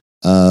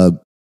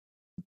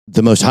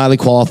highly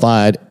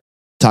qualified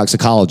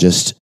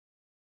toxicologist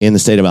in the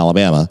state of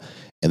Alabama,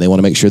 and they want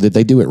to make sure that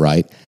they do it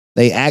right.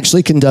 They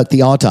actually conduct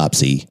the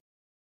autopsy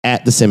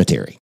at the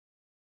cemetery.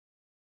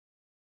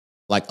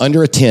 Like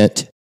under a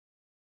tent,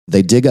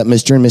 they dig up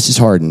Mr. and Mrs.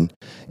 Harden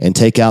and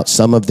take out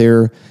some of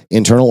their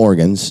internal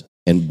organs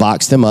and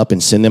box them up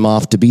and send them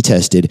off to be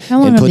tested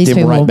and put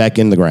them right back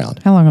in the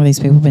ground. How long have these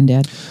people been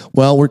dead?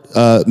 Well,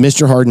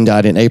 Mr. Harden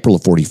died in April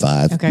of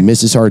 45. Okay.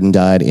 Mrs. Harden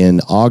died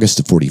in August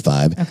of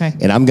 45. Okay.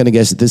 And I'm going to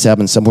guess that this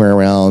happened somewhere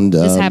around...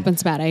 this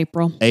happens about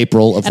April.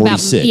 April of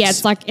 46. Yeah,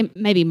 it's like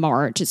maybe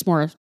March. It's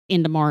more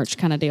into March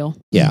kind of deal.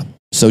 Yeah.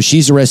 So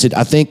she's arrested.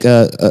 I think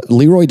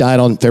Leroy died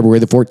on February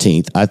the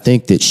 14th. I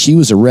think that she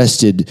was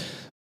arrested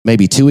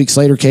maybe 2 weeks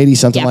later, Katie,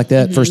 something like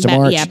that, 1st of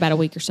March. Yeah, about a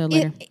week or so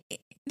later.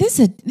 This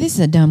is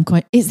a dumb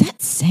question. Is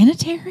that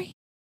sanitary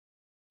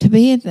to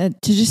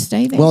just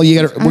stay there? Well,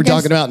 we're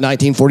talking about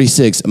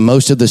 1946.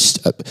 Most of this,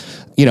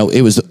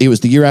 it was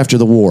the year after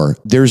the war.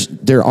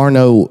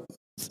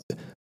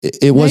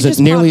 It wasn't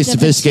nearly as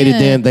sophisticated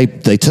then.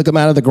 They took them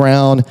out of the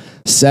ground,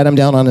 sat them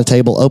down on a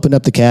table, opened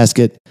up the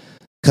casket,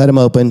 cut them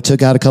open,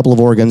 took out a couple of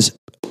organs,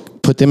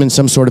 put them in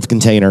some sort of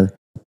container,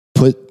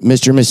 put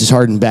Mr. and Mrs.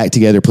 Harden back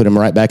together, put them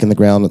right back in the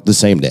ground the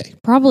same day.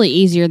 Probably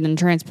easier than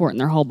transporting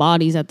their whole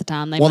bodies at the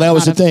time. Well, that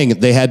was the thing.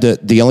 They had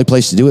the only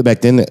place to do it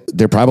back then,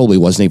 there probably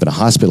wasn't even a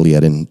hospital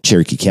yet in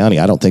Cherokee County.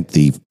 I don't think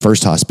the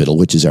first hospital,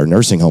 which is our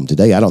nursing home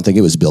today, I don't think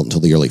it was built until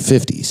the early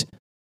 50s.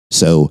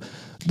 So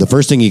the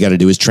first thing you got to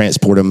do is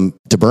transport them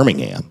to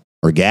Birmingham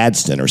or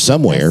Gadsden or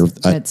somewhere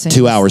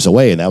 2 hours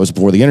away. And that was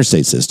before the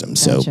interstate system.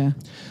 Gotcha.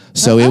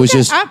 So it was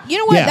just... you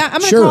know what? Yeah, I'm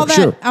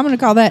going to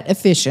call that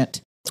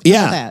efficient.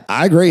 Yeah,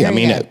 I agree.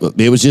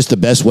 It was just the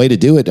best way to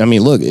do it. I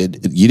mean, look, you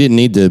didn't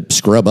need to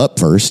scrub up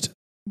first.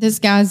 This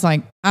guy's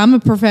like, I'm a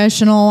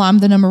professional. I'm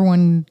the number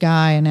one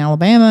guy in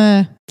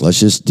Alabama. Let's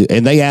just do.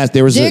 And they asked.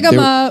 There was dig them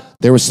up.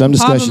 There was some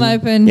discussion. Pop them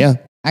open. Yeah,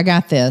 I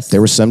got this.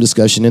 There was some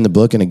discussion in the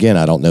book, and again,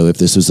 I don't know if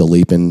this was a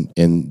leap in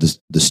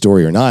the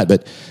story or not,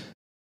 but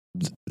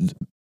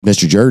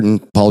Mr.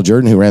 Jordan, Paul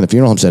Jordan, who ran the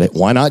funeral home, said,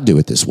 "Why not do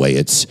it this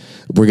way?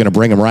 We're going to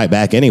bring them right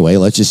back anyway.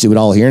 Let's just do it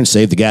all here and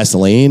save the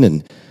gasoline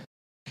and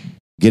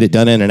get it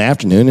done in an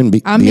afternoon and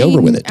be over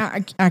with it."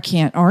 I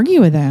can't argue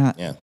with that.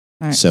 Yeah.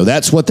 Right. So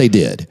that's what they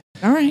did.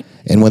 All right.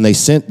 And when they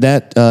sent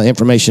that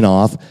information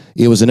off,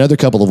 it was another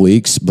couple of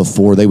weeks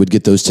before they would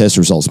get those test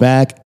results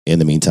back. In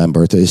the meantime,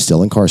 Bertha is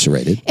still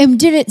incarcerated. And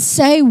did it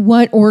say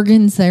what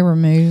organs they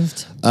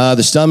removed?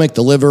 The stomach,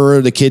 the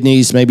liver, the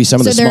kidneys, maybe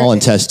some of the small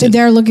intestine.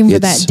 They're looking for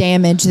that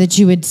damage that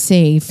you would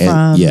see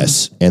from.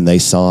 Yes. And they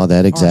saw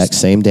that exact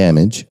same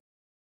damage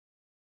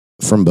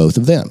from both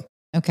of them.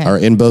 Okay. Or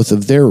in both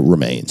of their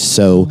remains.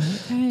 So,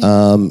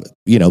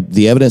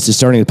 the evidence is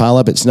starting to pile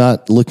up. It's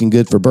not looking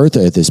good for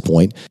Bertha at this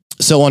point.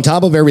 So on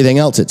top of everything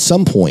else, at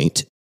some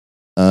point,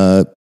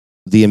 the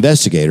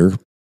investigator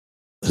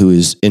who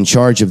is in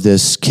charge of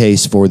this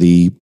case for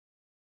the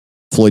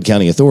Floyd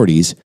County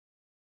authorities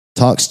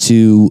talks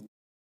to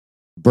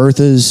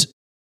Bertha's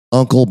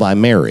uncle by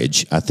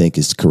marriage, I think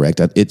is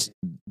correct. It's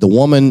the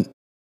woman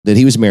that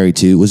he was married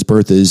to was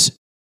Bertha's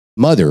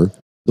mother,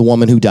 the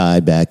woman who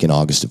died back in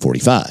August of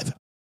 45.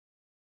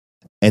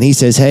 And he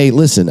says, hey,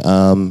 listen,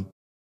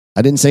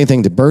 I didn't say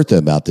anything to Bertha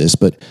about this,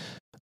 but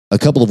a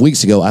couple of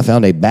weeks ago, I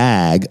found a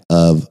bag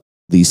of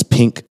these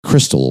pink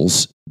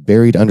crystals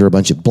buried under a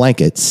bunch of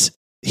blankets.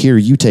 Here,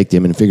 you take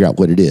them and figure out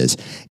what it is.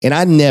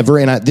 And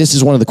this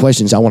is one of the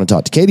questions I want to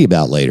talk to Katie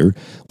about later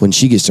when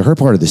she gets to her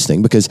part of this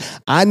thing, because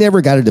I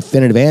never got a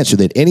definitive answer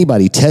that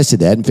anybody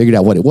tested that and figured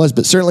out what it was.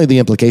 But certainly the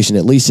implication,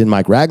 at least in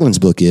Mike Ragland's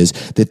book, is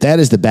that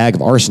is the bag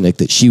of arsenic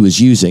that she was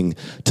using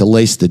to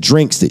lace the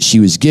drinks that she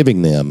was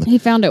giving them. He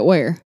found it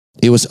where?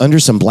 It was under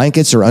some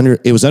blankets under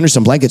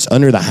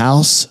the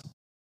house.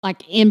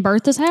 Like in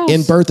Bertha's house?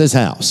 In Bertha's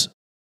house.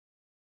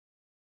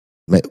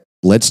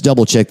 Let's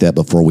double check that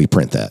before we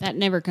print that. That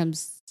never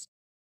comes.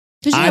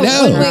 I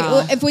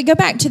know. If we go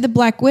back to the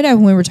Black Widow,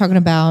 when we were talking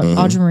about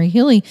Audrey Marie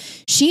Healy,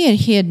 she had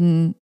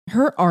hidden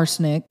her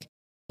arsenic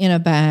in a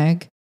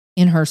bag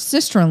in her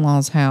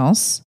sister-in-law's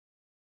house,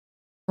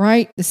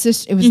 right? It was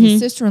the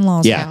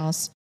sister-in-law's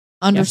house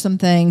under some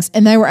things,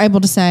 and they were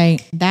able to say,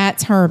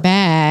 that's her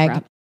bag.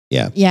 Right.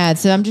 Yeah. Yeah.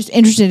 So I'm just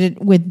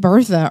interested with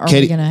Bertha.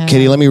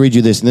 Katie, let me read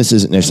you this. And this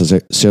isn't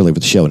necessarily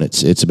for the show, and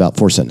it's about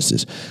 4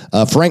 sentences.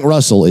 Frank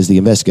Russell is the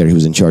investigator who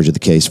was in charge of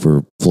the case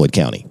for Floyd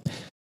County.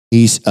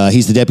 He's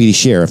the deputy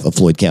sheriff of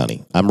Floyd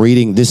County. I'm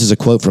reading, this is a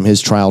quote from his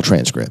trial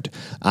transcript.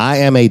 I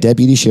am a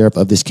deputy sheriff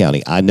of this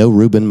county. I know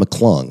Reuben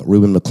McClung.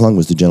 Reuben McClung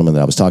was the gentleman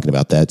that I was talking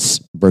about. That's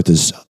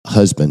Bertha's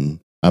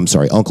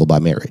uncle by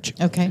marriage.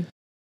 Okay.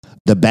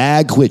 The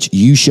bag which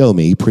you show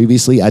me,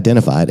 previously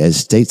identified as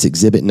State's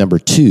Exhibit Number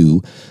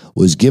 2,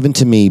 was given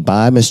to me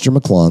by Mr.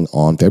 McClung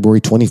on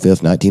February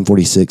 25th,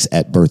 1946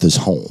 at Bertha's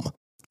home.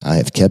 I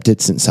have kept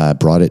it since I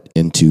brought it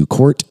into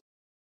court.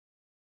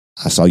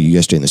 I saw you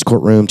yesterday in this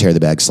courtroom tear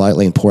the bag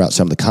slightly and pour out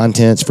some of the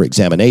contents for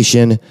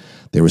examination.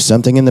 There was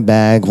something in the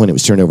bag when it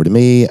was turned over to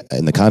me,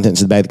 and the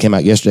contents of the bag that came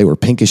out yesterday were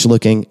pinkish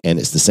looking, and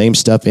it's the same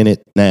stuff in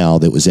it now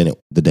that was in it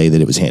the day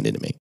that it was handed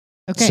to me.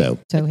 Okay. So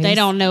they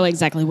don't know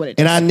exactly what it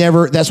is. And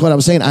that's what I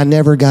was saying. I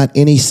never got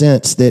any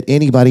sense that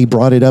anybody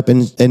brought it up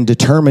and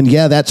determined,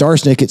 that's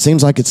arsenic. It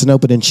seems like it's an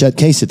open and shut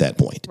case at that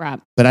point.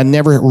 Right. But I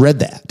never read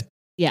that.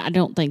 Yeah, I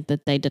don't think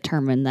that they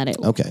determined that it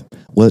was. Okay.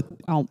 What?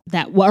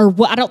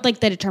 I don't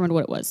think they determined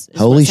what it was.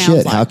 Holy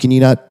shit. Like. How can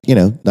you not,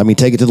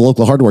 take it to the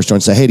local hardware store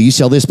and say, hey, do you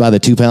sell this by the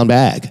 2-pound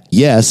bag?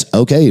 Yes.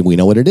 Okay. We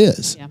know what it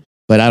is. Yeah.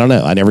 But I don't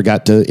know. I never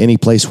got to any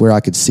place where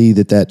I could see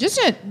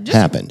that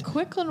happened. A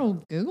quick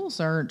little Google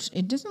search.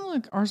 It doesn't look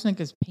like arsenic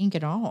is pink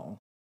at all.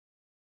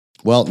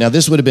 Well, now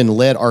this would have been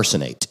lead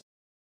arsenate,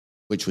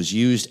 which was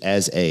used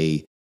as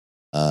an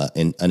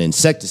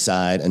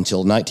insecticide until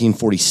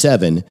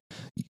 1947,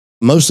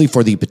 mostly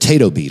for the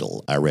potato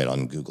beetle, I read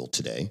on Google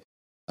today.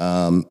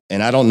 And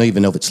I don't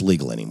even know if it's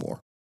legal anymore,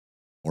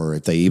 or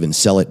if they even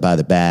sell it by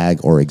the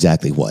bag, or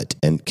exactly what.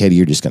 And Katie,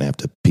 you're just going to have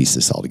to piece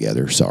this all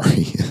together.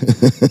 Sorry.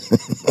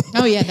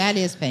 Oh yeah, that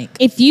is pink.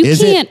 If you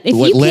can't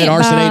lead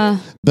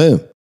arsenate,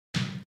 boom.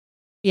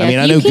 Yeah,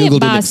 I know Google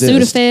didn't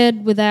exist.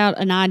 Sudafed without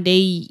an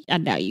ID. I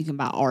doubt you can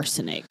buy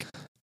arsenic.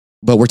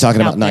 But we're talking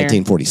about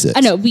 1946. I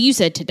know, but you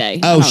said today.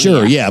 Oh,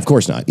 sure. Yeah, of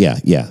course not. Yeah.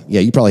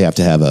 You probably have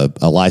to have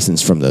a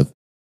license from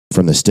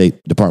the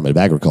State Department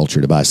of Agriculture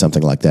to buy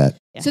something like that.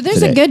 Yeah. So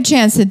there's a good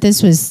chance that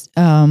this was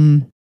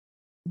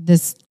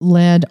this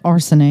lead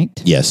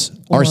arsenate. Yes,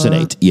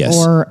 arsenate. Yes,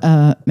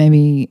 or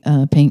maybe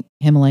pink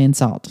Himalayan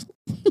salt.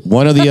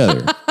 One or the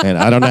other. And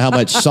I don't know how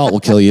much salt will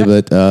kill you,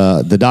 but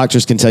the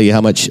doctors can tell you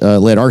how much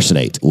lead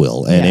arsenate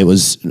will. And it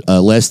was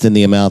less than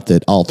the amount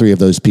that all 3 of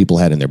those people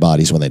had in their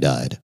bodies when they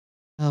died.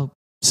 Oh.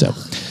 So,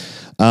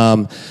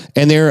 and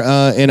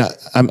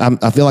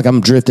I feel like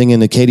I'm drifting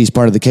into Katie's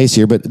part of the case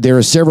here, but there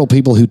are several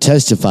people who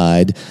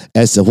testified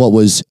as to what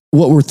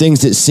were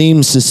things that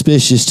seemed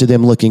suspicious to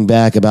them looking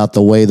back about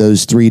the way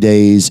those 3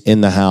 days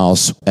in the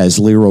house as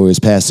Leroy was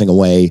passing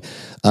away.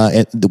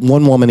 And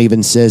one woman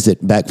even says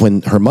that back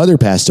when her mother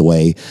passed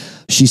away,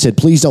 she said,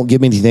 please don't give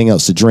me anything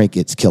else to drink.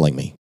 It's killing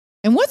me.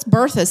 And what's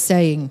Bertha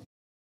saying?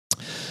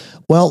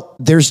 Well,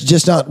 there's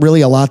just not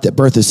really a lot that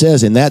Bertha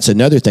says. And that's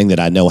another thing that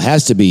I know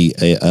has to be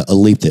a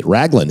leap that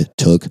Ragland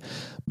took,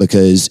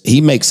 because he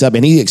makes up,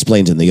 and he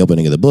explains in the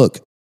opening of the book,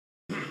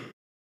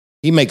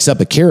 he makes up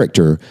a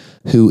character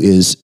who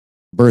is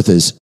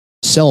Bertha's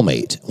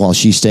cellmate while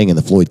she's staying in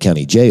the Floyd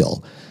County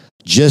Jail,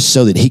 just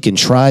so that he can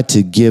try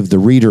to give the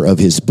reader of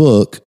his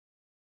book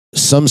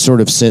some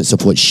sort of sense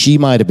of what she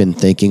might have been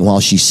thinking while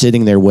she's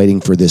sitting there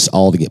waiting for this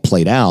all to get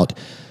played out.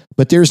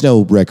 But there's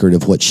no record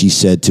of what she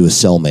said to a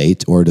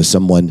cellmate or to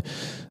someone,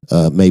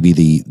 maybe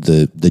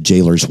the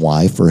jailer's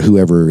wife or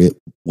whoever it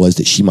was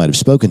that she might have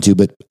spoken to.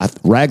 But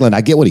Ragland,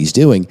 I get what he's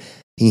doing.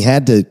 He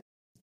had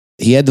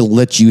to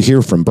let you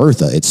hear from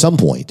Bertha at some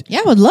point. Yeah,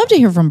 I would love to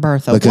hear from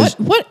Bertha. Because,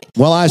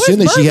 well, I assume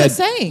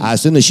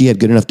that she had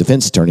good enough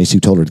defense attorneys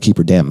who told her to keep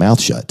her damn mouth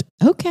shut.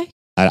 Okay.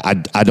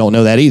 I don't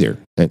know that either.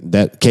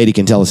 That Katie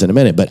can tell us in a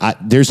minute. But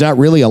there's not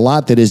really a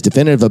lot that is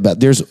definitive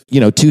about. There's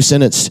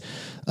 2-sentence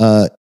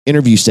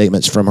interview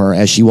statements from her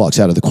as she walks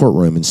out of the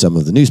courtroom in some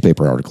of the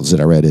newspaper articles that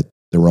I read at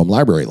the Rome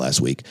Library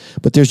last week.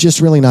 But there's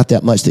just really not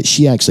that much that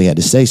she actually had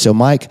to say. So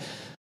Mike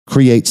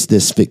creates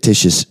this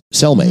fictitious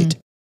cellmate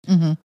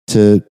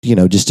to,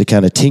 just to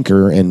kind of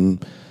tinker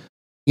and,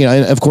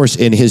 and of course,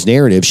 in his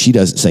narrative, she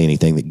doesn't say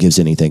anything that gives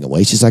anything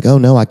away. She's like, oh,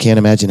 no, I can't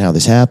imagine how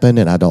this happened,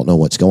 and I don't know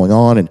what's going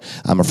on, and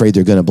I'm afraid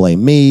they're going to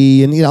blame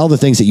me, and all the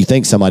things that you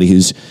think somebody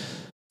who's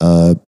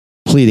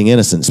pleading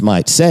innocence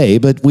might say,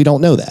 but we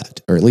don't know that,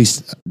 or at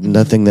least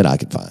nothing that I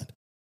could find.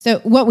 So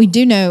what we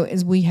do know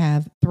is we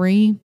have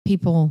 3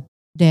 people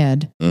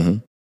dead,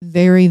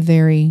 very,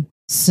 very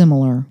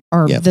similar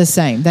or the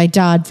same. They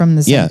died from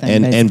the same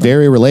thing. And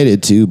very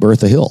related to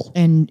Bertha Hill.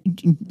 And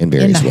in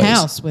various ways.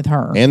 House with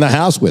her. In the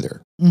house with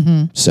her.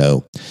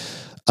 So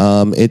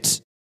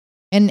it's...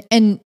 And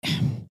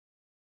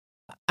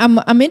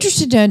I'm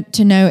interested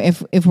to know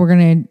if we're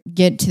going to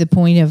get to the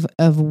point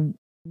of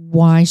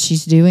why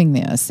she's doing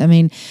this. I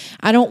mean,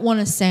 I don't want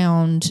to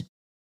sound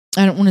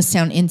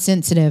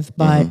insensitive,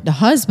 but the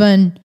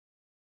husband,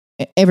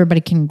 everybody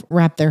can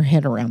wrap their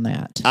head around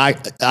that.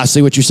 I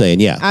see what you're saying.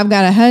 Yeah, I've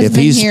got a husband.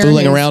 If he's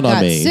fooling around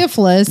on me,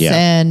 syphilis,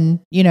 and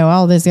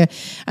all this.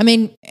 I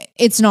mean,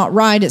 it's not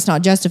right. It's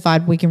not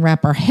justified. We can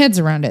wrap our heads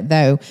around it,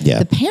 though. Yeah.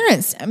 The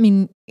parents. I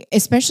mean,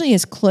 especially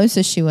as close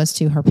as she was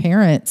to her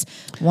parents,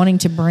 wanting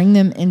to bring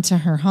them into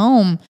her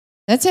home.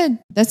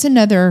 That's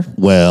another.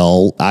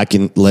 Well,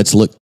 let's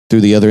look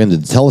through the other end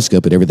of the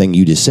telescope at everything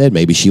you just said.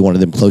 Maybe she wanted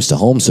them close to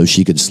home so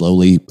she could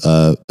slowly,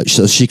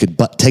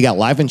 take out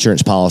life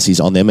insurance policies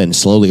on them and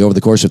slowly over the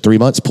course of 3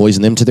 months,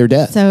 poison them to their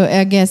death. So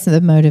I guess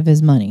the motive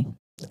is money.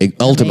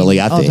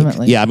 Ultimately, I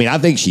think. Yeah, I mean, I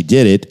think she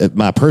did it.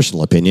 My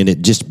personal opinion,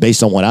 it just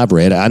based on what I've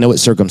read. I know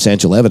it's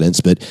circumstantial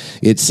evidence, but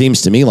it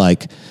seems to me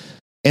like,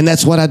 and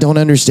that's what I don't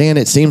understand.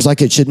 It seems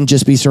like it shouldn't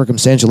just be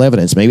circumstantial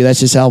evidence. Maybe that's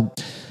just how.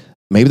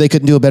 Maybe they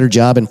couldn't do a better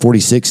job in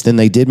 46 than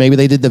they did. Maybe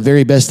they did the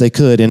very best they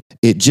could. And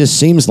it just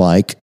seems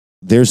like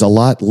there's a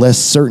lot less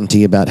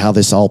certainty about how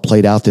this all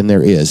played out than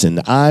there is. And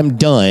I'm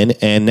done.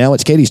 And now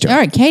it's Katie's turn. All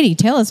right, Katie,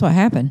 tell us what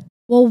happened.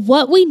 Well,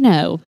 what we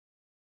know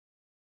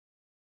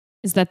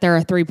is that there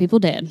are 3 people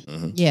dead.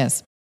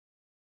 Yes.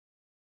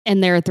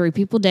 And there are 3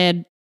 people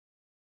dead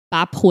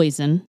by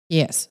poison.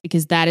 Yes.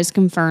 Because that is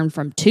confirmed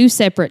from 2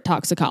 separate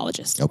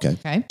toxicologists.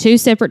 Okay. 2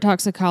 separate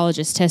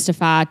toxicologists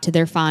testified to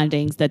their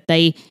findings that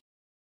they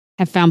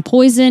have found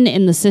poison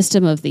in the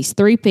system of these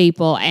 3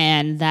 people,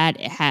 and that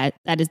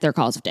is their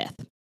cause of death.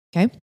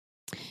 Okay.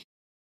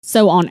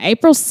 So on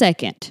April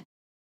 2nd,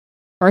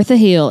 Bertha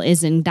Hill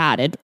is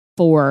indicted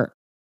for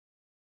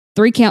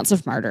 3 counts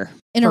of murder.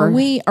 And are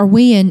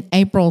we in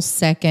April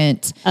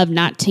 2nd of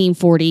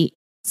 1946?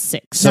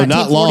 So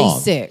not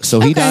long.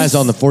 So he dies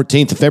on the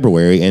 14th of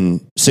February,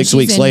 and 6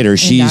 weeks later,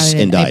 she's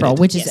indicted. April,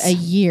 which is a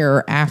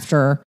year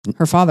after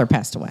her father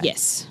passed away.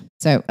 Yes.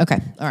 So,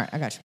 okay. All right. I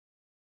got you.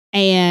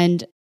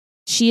 And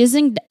she is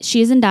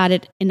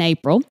indicted in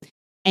April,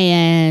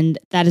 and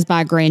that is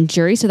by a grand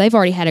jury. So they've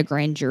already had a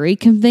grand jury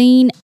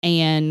convene,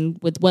 and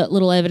with what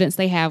little evidence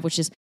they have, which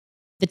is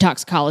the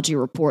toxicology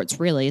reports,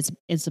 really,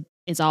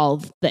 it's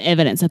all the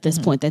evidence at this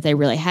point that they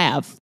really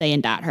have. They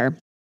indict her.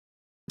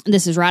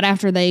 This is right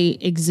after they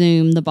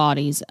exhume the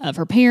bodies of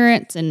her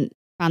parents and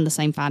find the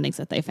same findings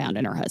that they found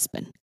in her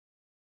husband.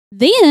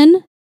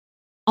 Then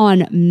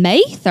on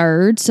May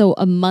 3rd, so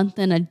a month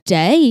and a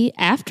day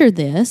after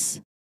this,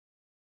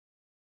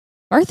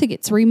 Bertha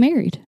gets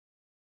remarried.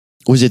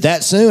 Was it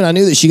that soon? I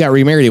knew that she got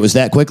remarried. It was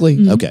that quickly?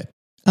 Mm-hmm. Okay.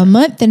 A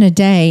month and a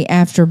day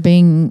after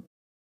being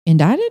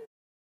indicted?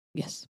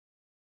 Yes.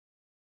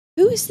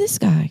 Who is this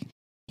guy?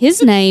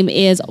 His name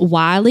is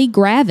Wiley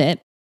Gravitt.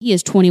 He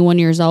is 21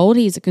 years old.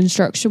 He's a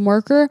construction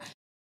worker.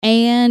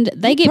 And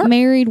they get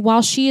married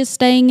while she is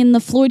staying in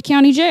the Floyd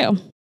County Jail.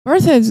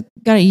 Bertha's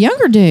got a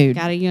younger dude.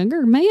 Got a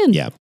younger man.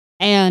 Yeah.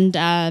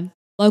 And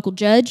local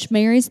judge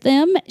marries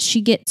them.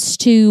 She gets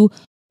to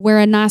wear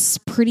a nice,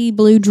 pretty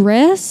blue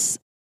dress.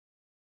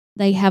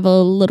 They have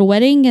a little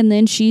wedding, and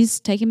then she's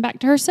taken back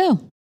to her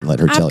cell.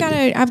 Let her tell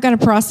you. I've got to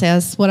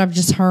process what I've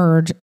just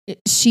heard.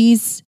 She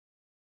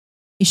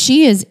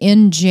is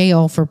in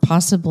jail for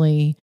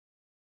possibly.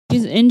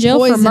 She's in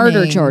jail for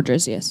murder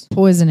charges. Yes,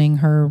 poisoning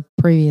her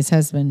previous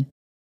husband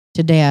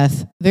to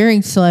death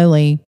very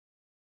slowly,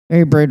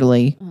 very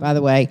brutally. By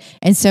the way,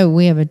 and so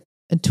we have a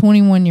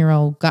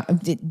 21-year-old guy.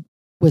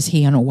 Was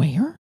he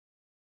unaware?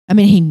 I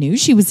mean, he knew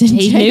she was in jail.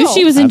 He knew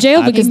she was in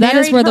jail because that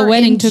is where the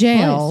wedding took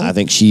jail. place. I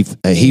think he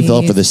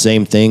fell for the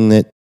same thing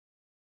that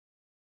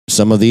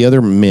some of the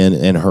other men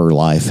in her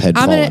life had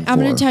fallen for. I'm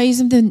going to tell you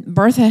something.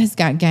 Bertha has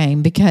got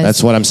game because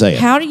that's what I'm saying.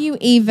 How do you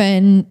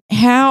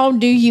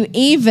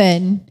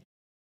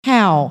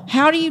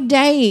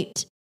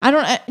date? I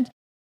don't.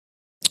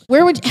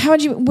 Where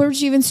would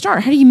you even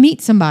start? How do you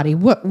meet somebody?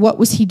 What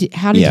was he?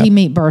 How did he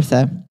meet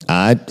Bertha?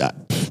 I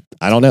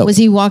don't know. Was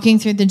he walking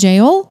through the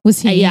jail?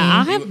 Was he? Yeah,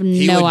 I have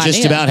he no would idea.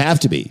 just about have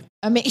to be.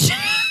 I mean,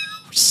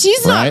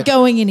 she's not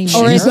going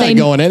anywhere. She's not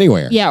going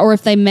anywhere. Yeah, or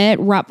if they met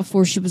right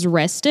before she was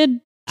arrested,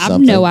 I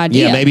have no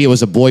idea. Yeah, maybe it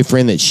was a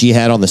boyfriend that she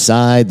had on the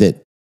side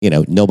that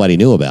nobody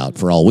knew about.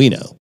 For all we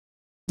know.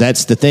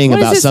 That's the thing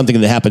about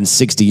something that happened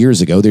 60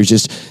 years ago. There's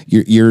just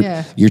you're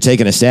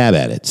taking a stab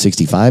at it.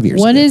 65 years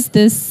ago. What is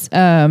this?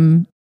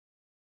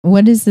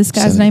 What is this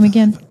guy's name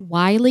again?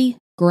 Wiley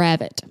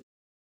Gravitt.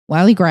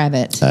 Wiley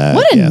Gravitt.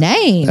 What a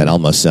name! That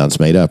almost sounds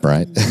made up,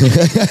 right?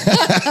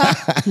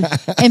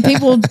 And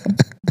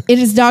it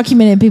is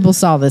documented. People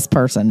saw this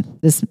person,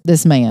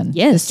 this man.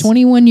 Yes, this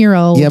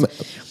 21-year-old. Yeah,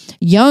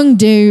 young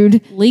dude,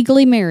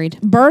 legally married.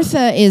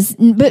 Bertha's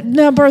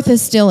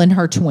still in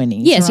her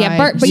 20s. Yes,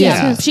 right?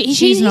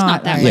 She's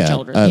not that much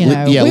older.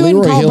 We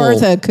wouldn't call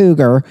Bertha a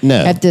cougar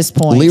at this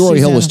point. Leroy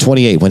Hill was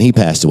 28 when he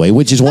passed away,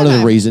 which is one of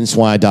the reasons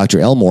why Dr.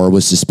 Elmore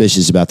was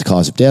suspicious about the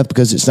cause of death,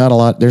 because there's not a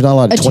lot of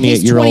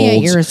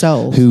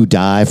 28-year-olds who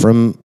die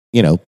from,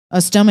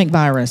 a stomach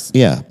virus.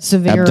 Yeah.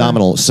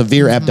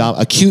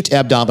 Acute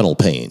abdominal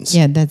pains.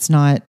 Yeah, that's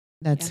not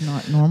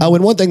normal. Oh,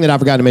 and one thing that I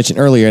forgot to mention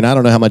earlier, and I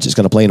don't know how much it's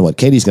going to play into what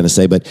Katie's going to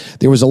say, but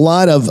there was a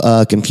lot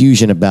of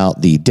confusion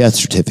about the death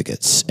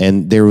certificates.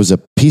 And there was a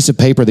piece of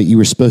paper that you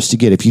were supposed to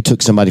get if you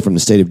took somebody from the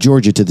state of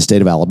Georgia to the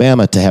state of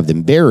Alabama to have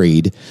them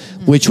buried,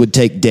 which would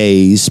take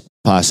days,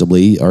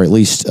 possibly, or at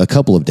least a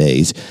couple of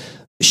days.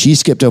 She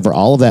skipped over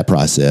all of that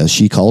process.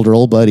 She called her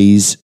old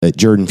buddies at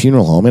Jordan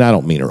Funeral Home, and I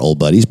don't mean her old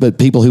buddies, but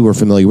people who were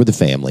familiar with the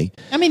family.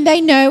 I mean, they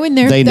know, and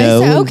they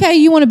say, okay,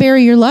 you want to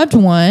bury your loved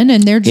one,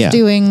 and they're just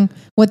doing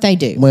what they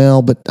do.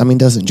 Well, but I mean,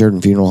 doesn't Jordan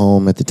Funeral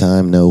Home at the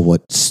time know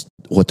what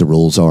the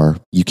rules are?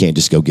 You can't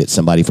just go get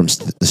somebody from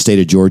the state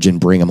of Georgia and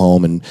bring them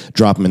home and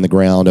drop them in the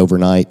ground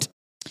overnight.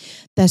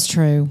 That's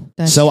true.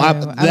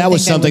 That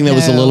was something that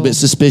was a little bit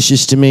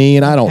suspicious to me,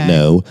 and I don't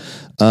know.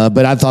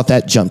 But I thought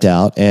that jumped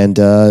out, and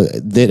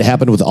that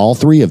happened with all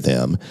three of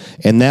them.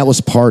 And that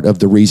was part of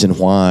the reason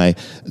why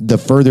the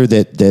further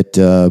that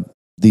the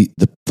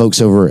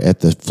folks over at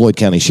the Floyd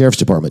County Sheriff's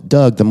Department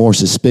dug, the more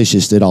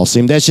suspicious it all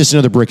seemed. That's just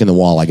another brick in the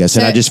wall, I guess.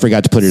 And I just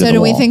forgot to put it in the wall. So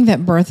do we think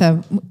that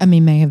Bertha,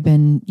 may have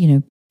been,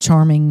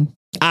 charming?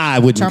 I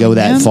wouldn't go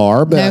that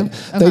far, but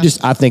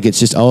I think it's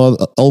just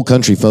old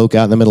country folk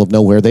out in the middle of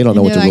nowhere. They don't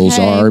know what the rules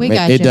are.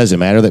 It doesn't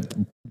matter that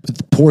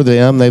poor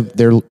them.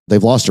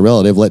 They've lost a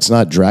relative. Let's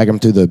not drag them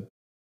through the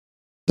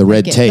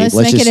red tape.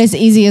 Let's make it as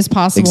easy as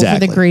possible for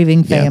the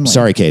grieving family. Yeah.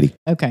 Sorry, Katie.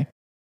 Okay.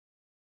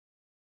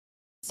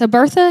 So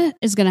Bertha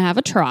is going to have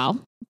a trial,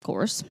 of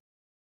course.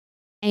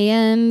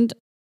 And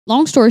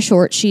long story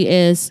short, she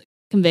is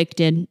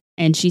convicted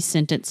and she's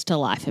sentenced to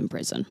life in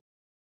prison.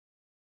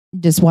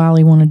 Does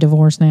Wiley want a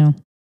divorce now?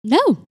 No.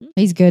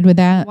 He's good with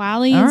that?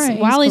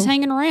 Wiley's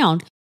hanging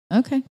around.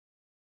 Okay.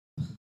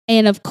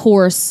 And of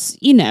course,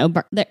 you have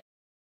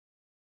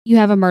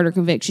a murder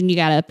conviction, you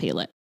got to appeal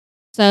it.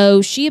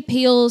 So she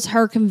appeals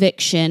her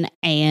conviction,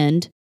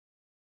 and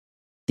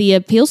the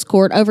appeals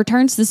court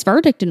overturns this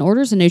verdict and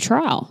orders a new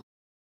trial.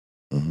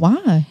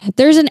 Why?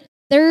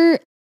 There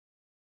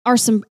are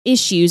some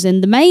issues,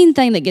 and the main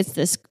thing that gets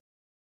this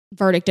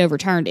verdict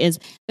overturned is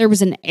there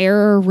was an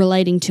error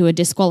relating to a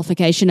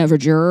disqualification of a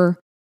juror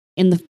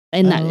in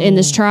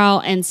this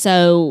trial, and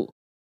so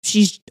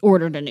she's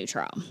ordered a new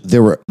trial.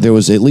 There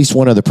was at least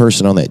one other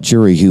person on that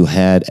jury who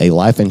had a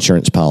life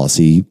insurance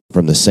policy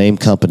from the same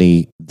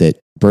company that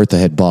Bertha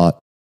had bought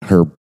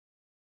her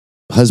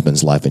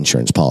husband's life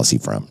insurance policy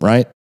from,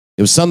 right?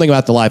 It was something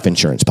about the life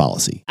insurance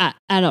policy. I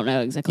don't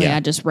know exactly. Yeah.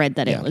 I just read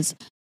that it was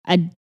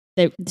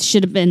there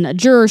should have been a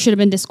juror should have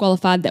been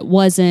disqualified that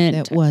wasn't.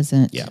 That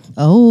wasn't. Yeah.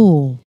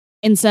 Oh.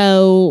 And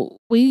so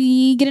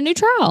we get a new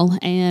trial,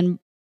 and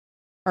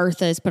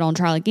Bertha is put on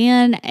trial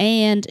again,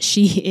 and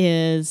she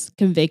is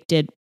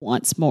convicted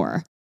once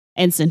more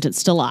and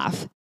sentenced to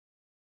life.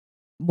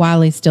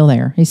 Wiley's still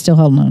there. He's still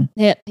holding on.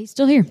 Yeah, he's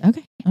still here.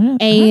 Okay.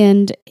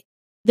 And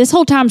this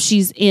whole time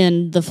she's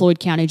in the Floyd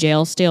County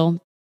Jail still.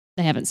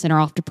 They haven't sent her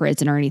off to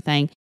prison or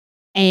anything.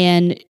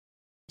 And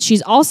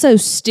she's also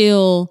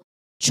still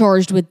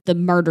charged with the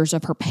murders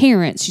of her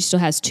parents. She still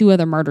has 2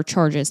 other murder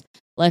charges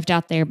left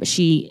out there, but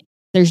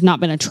there's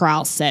not been a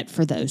trial set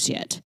for those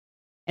yet.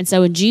 And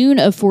so in June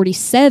of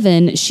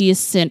 47, she is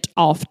sent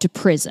off to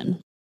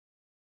prison.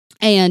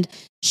 And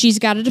she's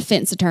got a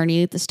defense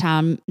attorney at this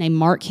time named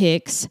Mark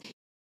Hicks.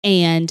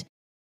 And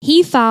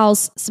he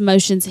files some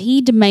motions.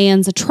 He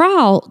demands a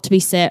trial to be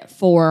set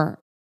for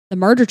the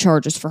murder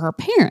charges for her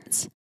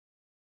parents.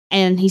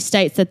 And he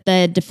states that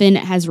the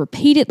defendant has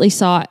repeatedly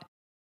sought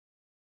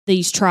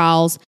these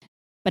trials,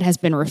 but has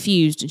been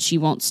refused, and she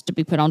wants to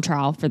be put on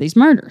trial for these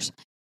murders.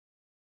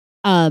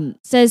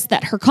 says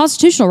that her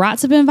constitutional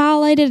rights have been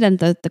violated and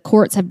that the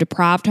courts have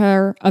deprived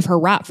her of her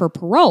right for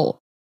parole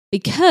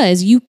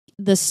because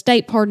the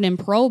State Pardon and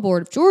Parole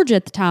Board of Georgia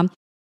at the time,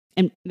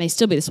 and may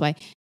still be this way,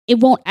 it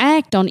won't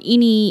act on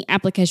any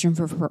application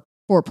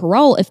for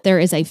parole if there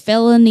is a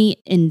felony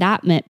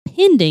indictment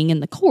pending in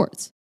the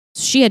courts.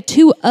 So she had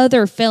 2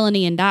 other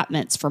felony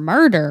indictments for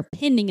murder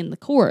pending in the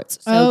courts.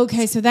 So,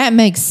 okay, so that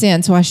makes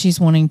sense why she's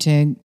wanting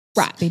to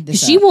speed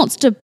this she up. wants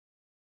to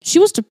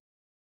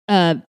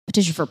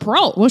petition for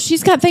parole. Well,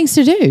 she's got things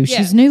to do. Yeah.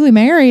 She's newly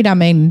married. I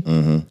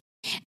mean,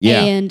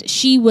 yeah, and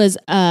she was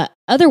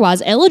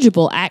otherwise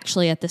eligible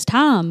actually at this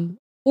time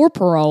for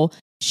parole.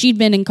 She'd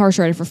been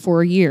incarcerated for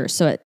 4 years,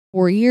 so at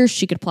 4 years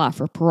she could apply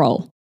for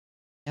parole.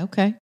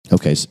 Okay.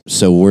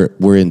 So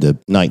we're into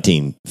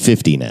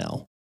 1950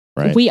 now,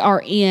 right? We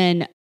are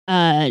in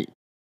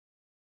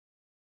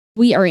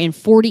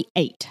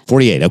 48.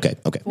 48. Okay.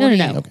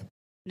 No. Okay.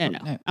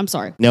 No. I'm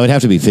sorry. No, it'd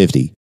have to be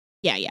 50.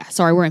 Yeah.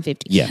 Sorry, we're in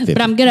 50. Yeah, 50.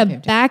 But I'm going to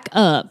back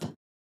up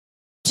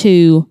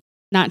to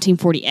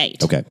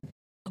 1948. Okay.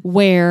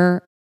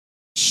 Where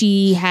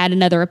she had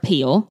another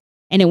appeal,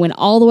 and it went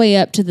all the way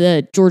up to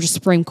the Georgia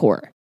Supreme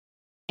Court.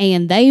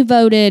 And they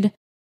voted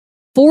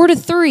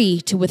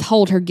 4-3 to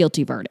withhold her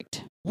guilty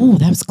verdict. Oh,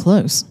 that was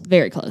close.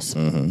 Very close.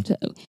 Mm-hmm. So,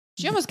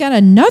 she almost got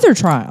another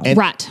trial. And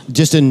right.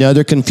 Just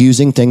another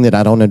confusing thing that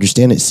I don't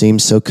understand. It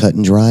seems so cut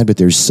and dry, but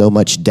there's so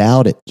much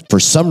doubt for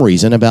some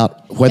reason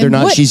about whether or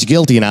not she's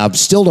guilty, and I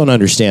still don't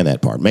understand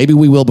that part. Maybe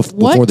we will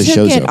before the show's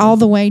over. What took it all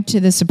the way to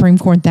the Supreme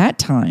Court that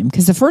time?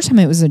 Because the first time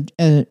it was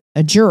a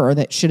juror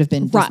that should have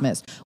been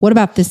dismissed. Right. What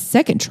about this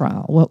second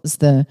trial?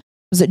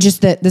 Was it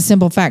just the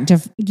simple fact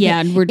of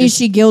is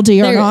she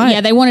guilty or not?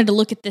 Yeah, they wanted to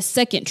look at the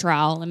second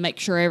trial and make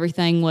sure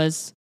everything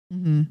was,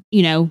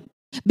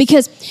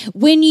 because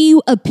when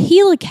you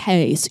appeal a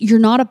case, you're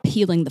not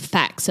appealing the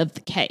facts of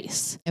the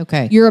case.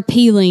 Okay. You're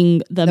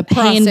appealing the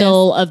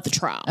handle of the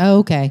trial. Oh,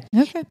 okay.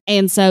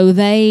 And so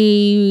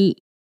they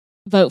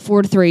vote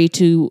 4-3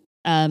 to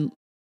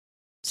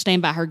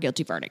stand by her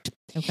guilty verdict.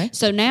 Okay.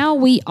 So now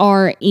we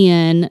are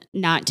in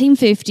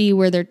 1950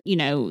 where they're,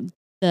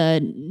 the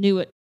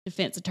new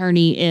defense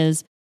attorney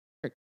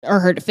or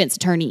her defense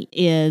attorney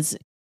is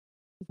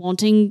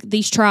wanting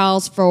these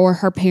trials for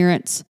her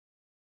parents'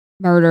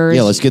 murders.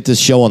 Yeah, let's get this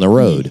show on the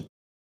road.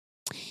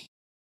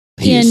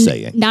 He is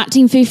saying.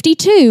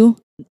 1952,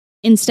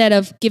 instead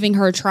of giving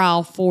her a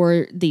trial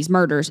for these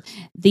murders,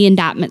 the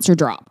indictments are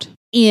dropped.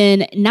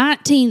 In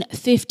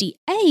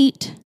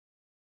 1958,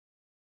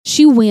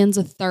 she wins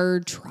a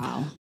third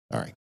trial. All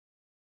right.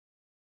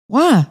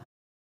 Why?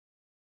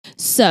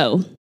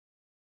 So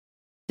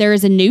there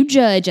is a new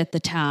judge at the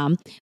time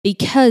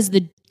because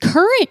the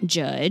current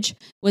judge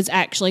was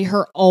actually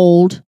her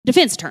old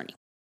defense attorney.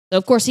 So,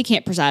 of course, he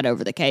can't preside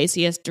over the case.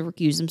 He has to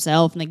recuse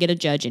himself, and they get a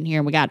judge in here.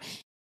 And we got,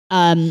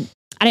 I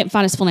didn't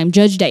find his full name.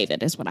 Judge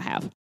David is what I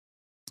have.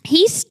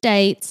 He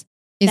states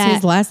Is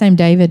his last name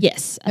David?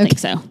 Yes, I think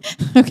so.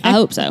 Okay. I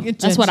hope so.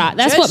 That's what my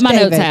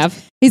David. notes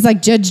have. He's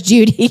like Judge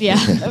Judy. Yeah.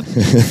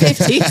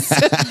 50s.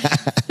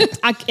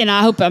 And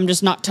I hope I'm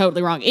just not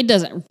totally wrong. It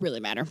doesn't really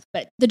matter.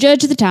 But the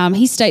judge at the time,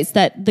 he states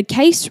that the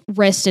case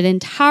rested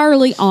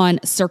entirely on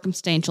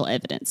circumstantial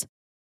evidence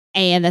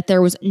and that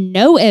there was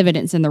no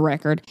evidence in the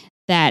record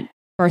that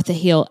Bertha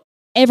Hill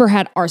ever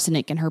had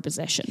arsenic in her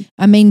possession.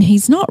 I mean,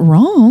 he's not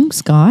wrong,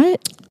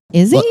 Scott.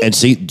 Is he? Well, and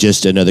see,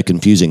 just another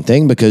confusing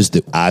thing because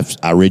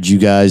I read you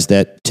guys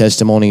that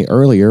testimony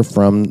earlier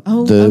from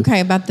about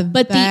the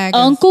But bag the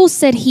uncle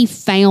said he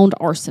found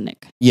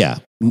arsenic. Yeah.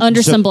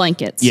 Under some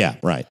blankets. Yeah,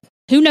 right.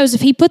 Who knows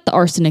if he put the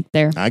arsenic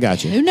there? I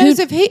got you. Who knows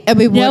if he? I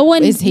mean, no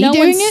one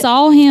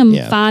saw him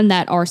find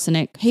that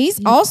arsenic. He's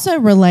also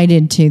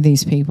related to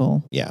these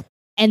people. Yeah.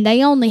 And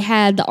they only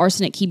had the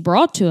arsenic he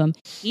brought to him.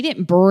 He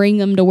didn't bring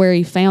them to where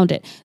he found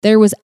it. There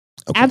was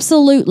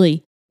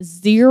absolutely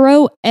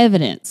zero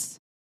evidence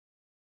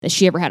that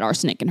she ever had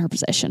arsenic in her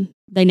possession.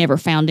 They never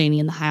found any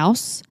in the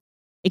house,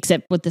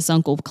 except what this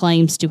uncle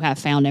claims to have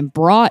found and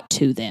brought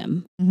to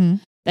them. Mm-hmm.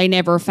 They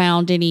never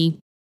found any.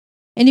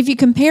 And if you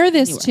compare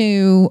this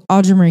to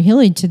Audrey Marie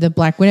Hilly, to the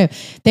Black Widow,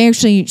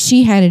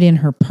 she had it in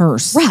her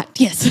purse. Right.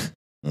 Yes.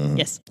 Mm-hmm.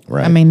 Yes.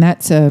 Right. I mean,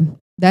 that's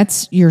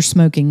your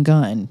smoking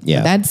gun.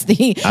 Yeah. That's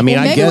the. I mean,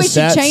 maybe we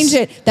should change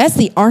it. That's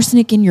the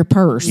arsenic in your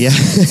purse. Yeah.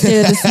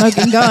 Instead of the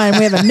smoking gun,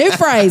 we have a new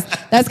phrase.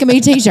 That's gonna be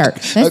a T-shirt.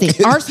 That's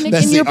the arsenic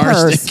in your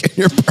purse.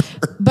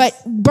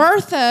 But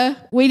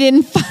Bertha, we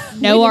didn't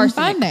find. No arsenic.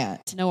 Find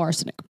that. No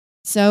arsenic.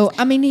 So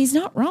I mean, he's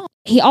not wrong.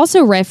 He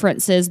also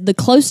references the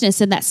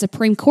closeness in that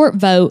Supreme Court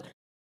vote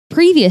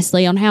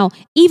previously on how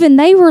even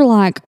they were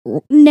like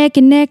neck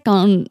and neck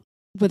on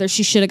whether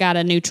she should have got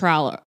a new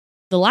trial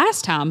the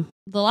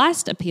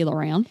last appeal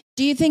around.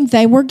 Do you think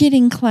they were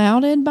getting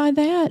clouded by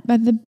that, by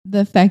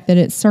the fact that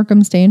it's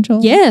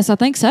circumstantial? Yes, I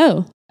think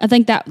so. I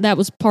think that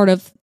was part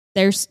of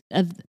their,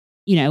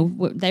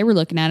 they were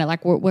looking at it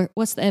like,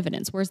 what's the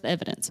evidence? Where's the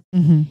evidence?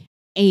 Mm-hmm.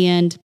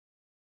 And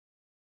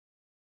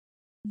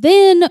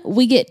then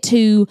we get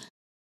to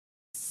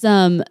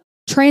some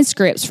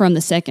transcripts from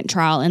the second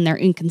trial and their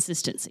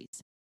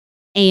inconsistencies.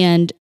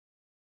 And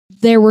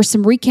there were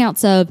some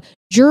recounts of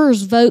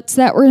jurors' votes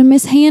that were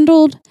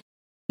mishandled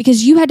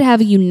because you had to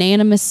have a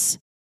unanimous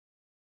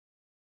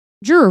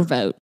juror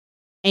vote.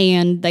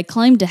 And they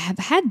claimed to have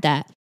had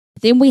that.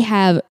 Then we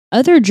have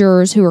other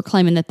jurors who are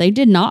claiming that they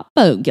did not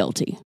vote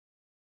guilty.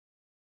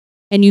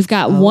 And you've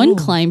got one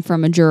claim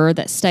from a juror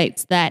that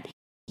states that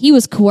he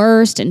was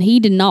coerced and he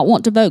did not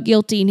want to vote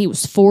guilty and he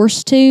was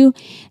forced to.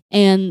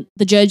 And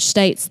the judge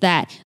states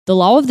that the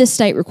law of this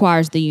state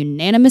requires the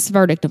unanimous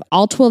verdict of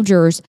all 12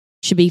 jurors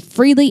should be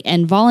freely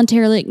and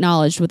voluntarily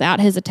acknowledged without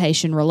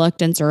hesitation,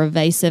 reluctance, or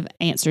evasive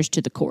answers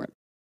to the court.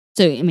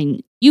 So, I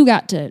mean, you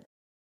got to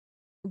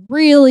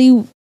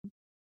really,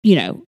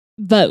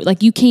 vote.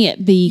 Like, you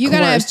can't be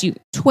coerced. You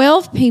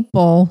 12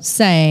 people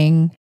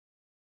saying,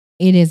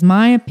 it is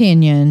my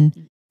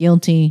opinion,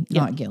 guilty,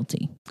 not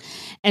guilty.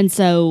 And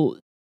so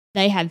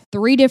they had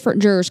 3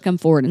 different jurors come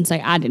forward and say,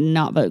 I did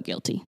not vote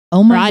guilty.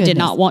 Oh my goodness. I did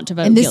not want to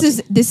vote and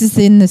guilty. This is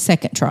in the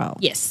second trial?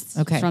 Yes.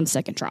 Okay. From the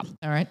second trial.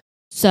 All right.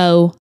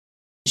 So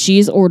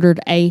she's ordered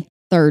a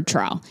third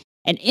trial.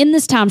 And in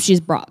this time, she's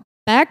brought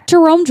back to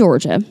Rome,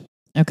 Georgia.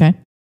 Okay.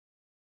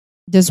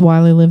 Does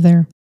Wiley live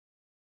there?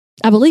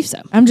 I believe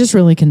so. I'm just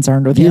really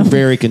concerned with You're him.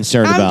 very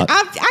concerned about.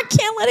 I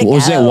can't let it go.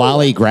 Was it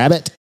Wiley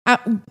Gravitt?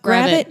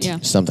 Gravitt? Yeah.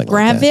 Something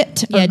like that.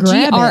 Gravitt? Yeah,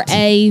 Gravitt.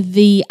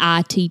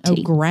 Oh,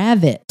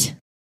 Gravitt.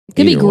 It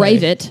could be Either way.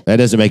 Gravitt. That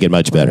doesn't make it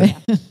much better.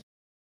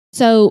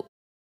 So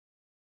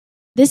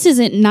this is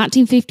in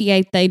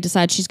 1958. They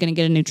decide she's going to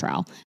get a new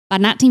trial. By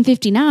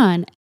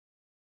 1959,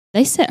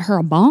 they set her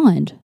a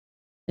bond,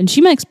 and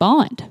she makes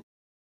bond.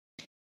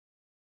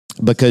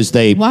 Because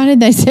they... Why did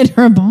they set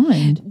her a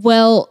bond?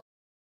 Well,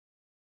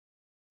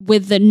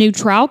 with the new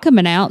trial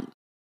coming out,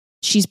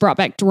 she's brought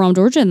back to Rome,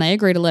 Georgia, and they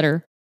agree to let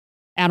her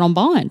out on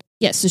bond.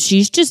 Yeah, so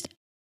she's just...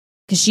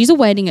 Because she's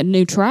awaiting a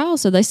new trial,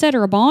 so they set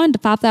her a bond, a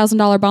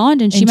 $5,000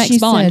 bond, and she makes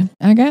bond. Said,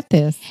 I got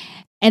this.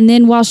 And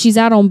then while she's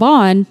out on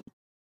bond,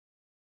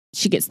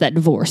 she gets that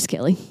divorce,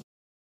 Kelly.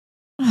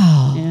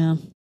 Oh. Yeah.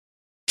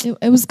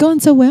 It was going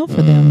so well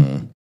for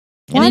them.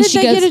 Why did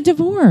they get a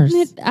divorce?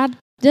 It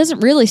doesn't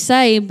really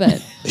say,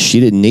 but... She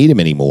didn't need him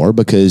anymore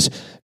because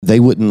they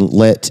wouldn't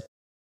let...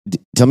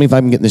 Tell me if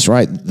I'm getting this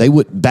right. They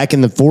would... Back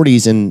in the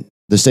 40s in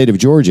the state of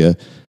Georgia,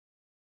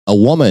 a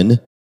woman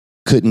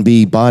couldn't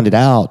be bonded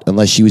out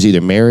unless she was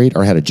either married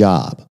or had a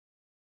job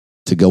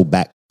to go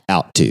back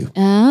out to.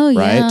 Oh,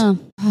 right?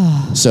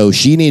 Yeah. So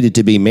she needed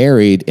to be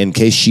married in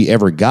case she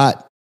ever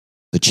got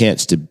the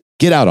chance to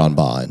get out on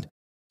bond.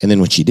 And then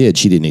when she did,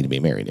 she didn't need to be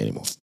married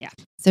anymore. Yeah.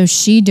 So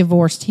she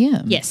divorced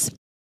him. Yes.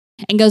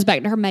 And goes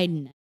back to her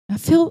maiden. I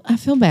feel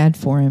bad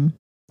for him.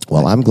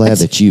 Well, I'm glad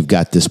that you've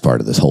got this part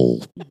of this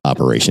whole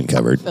operation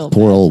covered.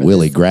 Poor old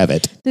Willie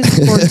Gravitt.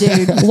 This poor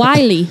dude.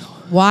 Wiley.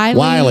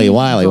 Wiley.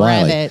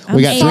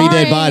 We got 3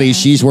 dead bodies.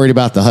 She's worried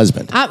about the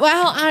husband.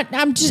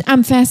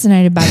 I'm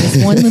fascinated by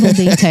this one little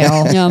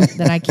detail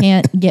that I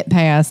can't get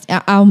past.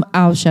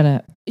 I'll shut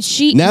up.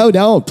 No,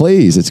 don't,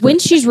 please. It's when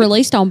great. she's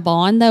released on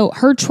bond, though,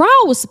 her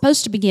trial was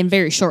supposed to begin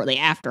very shortly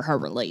after her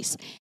release.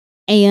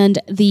 And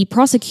the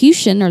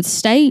prosecution or the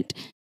state,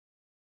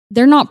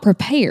 they're not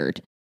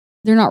prepared.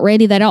 They're not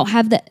ready. They don't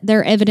have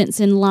their evidence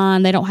in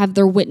line. They don't have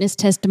their witness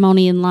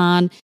testimony in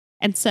line.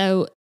 And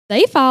so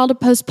they filed to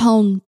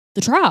postpone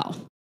the trial.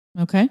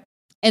 Okay.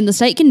 And the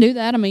state can do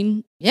that. I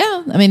mean,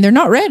 yeah. I mean, they're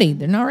not ready.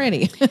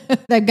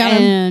 They've got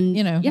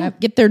to,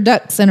 get their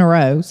ducks in a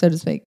row, so to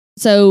speak.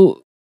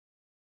 So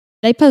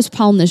they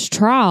postponed this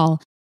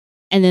trial,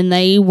 and then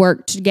they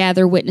worked to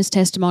gather witness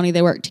testimony.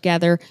 They worked to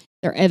gather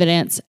their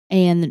evidence,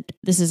 and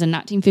this is in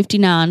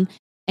 1959.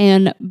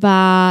 And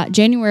by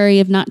January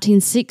of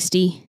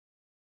 1960,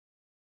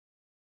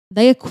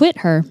 they acquit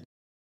her.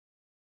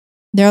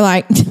 They're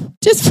like,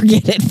 just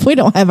forget it. We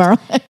don't have our...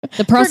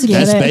 The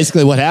prosecution. That's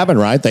basically what happened,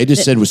 right? They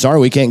just said, well, sorry,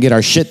 we can't get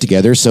our shit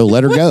together, so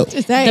let her go.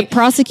 The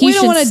prosecution we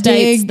don't want to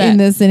states dig in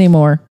this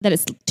anymore. That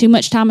it's too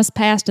much time has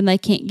passed and they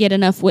can't get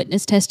enough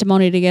witness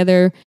testimony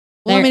together.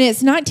 Well, I mean,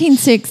 it's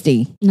 1960.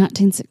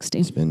 1960.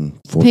 It's been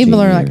 14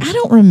 People are years. like, I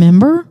don't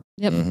remember.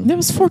 Yep. Mm-hmm. That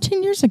was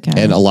 14 years ago.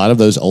 And a lot of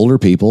those older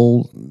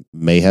people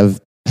may have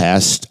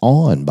passed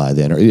on by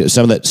then. Or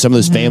some of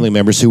those family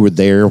members who were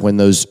there when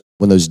those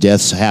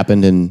deaths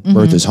happened in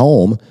Bertha's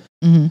home,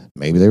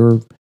 maybe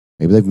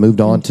they've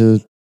moved on to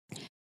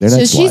their next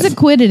life. So she's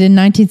acquitted in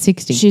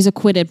 1960. She's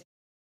acquitted.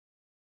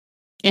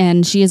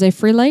 And she is a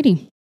free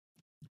lady.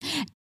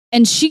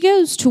 And she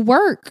goes to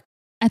work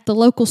at the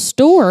local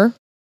store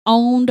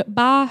owned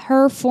by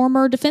her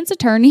former defense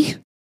attorney.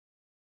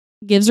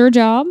 Gives her a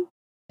job.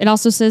 It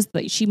also says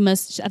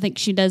that I think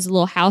she does a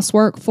little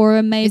housework for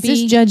him maybe.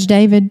 Is this Judge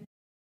David?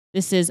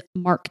 This is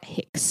Mark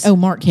Hicks. Oh,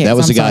 Mark Hicks. That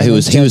was the guy who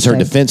was her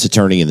defense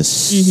attorney in the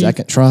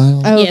second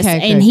trial. Oh, yes,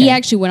 okay, and he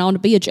actually went on to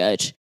be a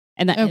judge,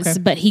 and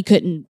but he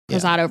couldn't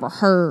preside over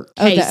her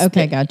case.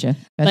 Okay, gotcha.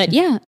 But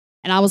yeah,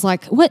 and I was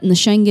like, "What in the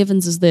Shane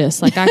Givens is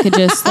this?" Like I could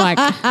just like.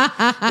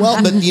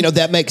 Well, but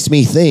that makes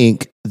me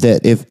think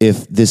that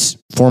if this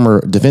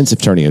former defense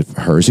attorney of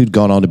hers, who'd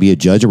gone on to be a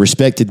judge, a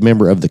respected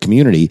member of the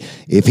community,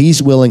 if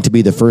he's willing to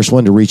be the first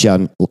one to reach out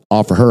and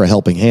offer her a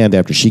helping hand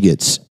after she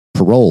gets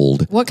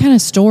paroled. What kind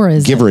of store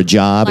is Give it? her a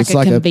job. Like it's a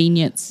like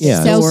convenience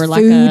yeah. store, Sells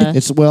like food. a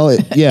It's well,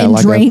 And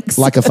like drinks.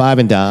 like a five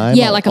and dime.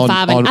 like a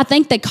five. And I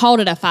think they called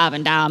it a five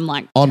and dime,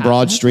 like on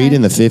Broad Street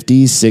in the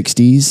 50s,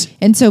 60s.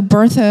 And so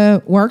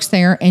Bertha works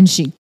there, and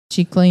she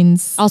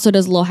cleans. Also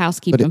does a little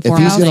housekeeping But if for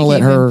he's him. gonna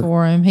let housekeeping her-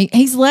 for him.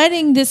 He's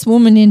letting this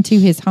woman into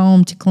his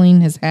home to clean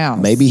his house.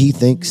 Maybe he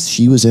thinks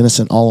she was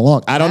innocent all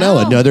along. I don't know.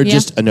 Wow. Another Yeah.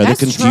 another That's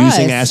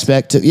confusing trust.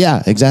 aspect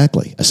to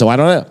exactly. So I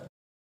don't know.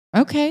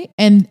 Okay,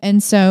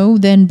 and so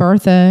then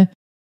Bertha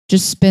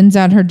just spends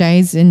out her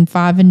days in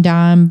five and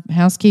dime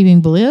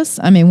housekeeping bliss.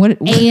 I mean, what?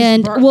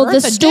 And well, the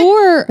Bertha did-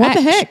 store, what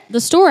the heck?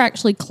 The store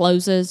actually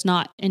closes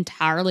not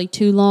entirely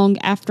too long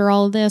after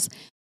all of this.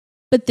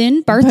 But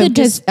then Bertha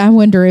just, I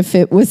wonder if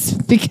it was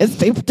because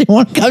people didn't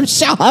want to come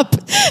shop.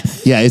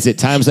 Yeah, is it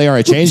times they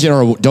are changing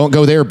or don't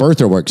go there?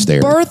 Bertha works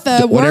there.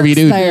 Bertha whatever you works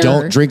do, there.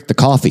 don't drink the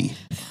coffee.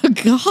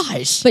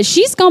 Gosh. but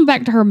she's gone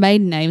back to her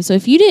maiden name. So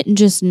if you didn't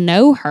just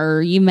know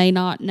her, you may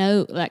not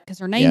know that because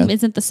her name Yeah.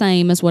 isn't the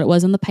same as what it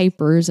was in the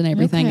papers and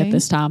everything Okay. at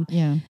this time.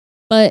 Yeah.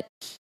 But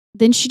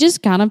then she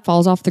just kind of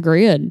falls off the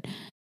grid.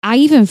 I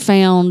even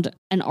found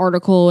an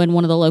article in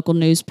one of the local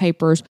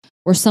newspapers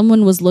where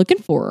someone was looking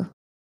for her,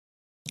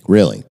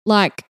 Really?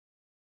 like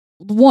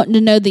wanting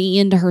to know the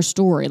end to her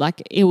story.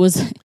 Like it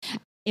was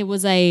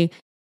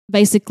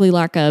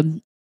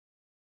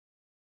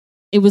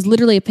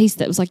literally a piece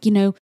that was like,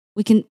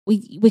 we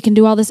can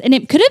do all this. And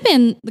it could have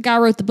been the guy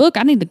who wrote the book.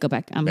 I need to go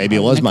back. Maybe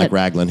it was Mike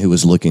Ragland who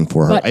was looking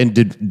for her. But-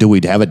 And do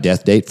we have a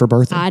death date for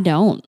Bertha? I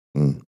don't.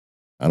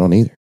 I don't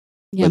either.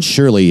 Yeah. But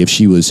surely if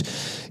she was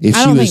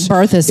I don't think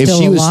Bertha's if still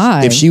she was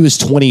alive. if she was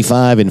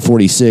 25 and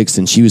 46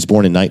 and she was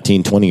born in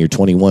 1920 or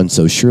 21,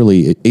 so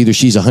surely either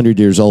she's 100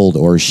 years old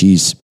or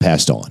she's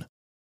passed on.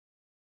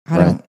 I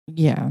don't.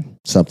 Yeah.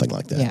 Something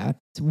like that. Yeah.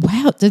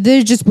 Wow.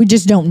 We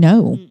just don't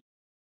know.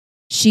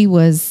 She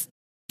was.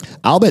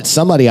 I'll bet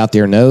somebody out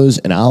there knows,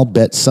 and I'll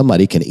bet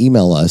somebody can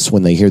email us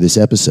when they hear this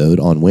episode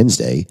on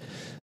Wednesday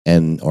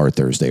or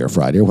Thursday or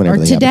Friday or whenever Or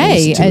they happen to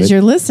today, listen to as it.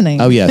 you're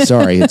listening. Oh yeah,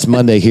 sorry. It's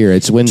Monday here.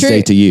 It's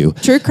Wednesday to you.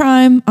 True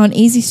Crime on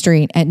Easy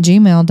Street at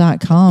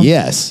gmail.com.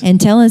 Yes.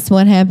 And tell us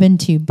what happened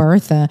to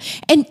Bertha.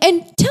 And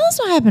tell us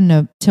what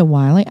happened to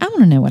Wiley. I want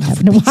to know what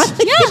happened to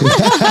Wiley.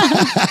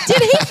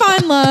 Did he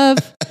find love?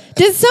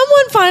 Did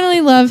someone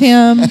finally love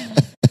him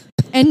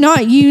and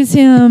not use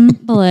him?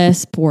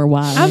 Bless poor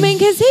Wiley. I mean,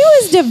 because he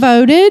was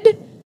devoted.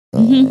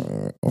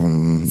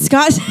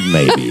 Scott.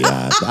 Maybe.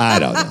 I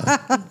don't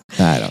know.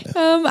 I don't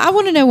know. I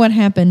want to know what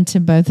happened to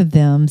both of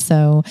them.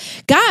 So,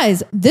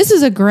 guys, this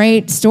is a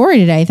great story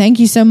today. Thank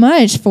you so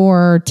much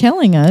for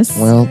telling us.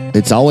 Well,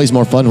 it's always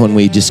more fun when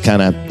we just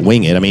kind of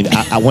wing it. I mean,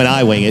 when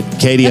I wing it,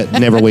 Katie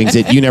never wings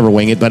it. You never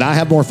wing it, but I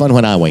have more fun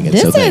when I wing it.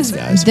 So thanks,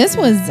 guys. This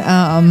was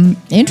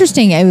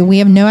interesting. I mean, we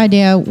have no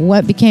idea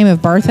what became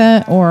of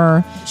Bertha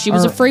or she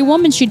was a free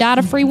woman. She died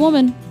a free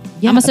woman.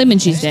 Yeah. I'm assuming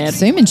she's dead.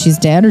 Assuming she's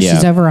dead or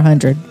she's over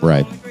 100.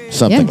 Right.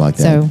 Something Yeah, like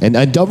that. so-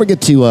 And don't forget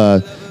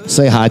to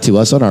say hi to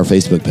us on our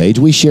Facebook page.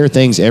 We share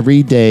things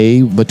every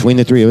day between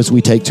the three of us.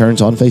 We take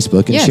turns on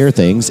Facebook and Yes. share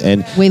things.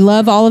 And We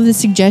love all of the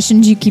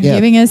suggestions you keep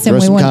giving us, and throw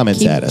we some want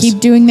comments to at us.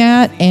 keep doing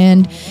that.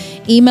 And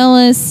email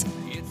us.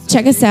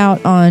 Check us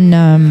out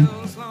on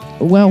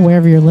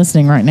wherever you're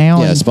listening right now.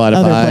 yeah, and other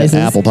Spotify, places.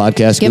 Apple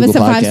Podcasts, Give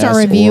Google us a 5-star Podcasts,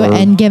 review or-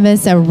 and give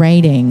us a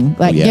rating.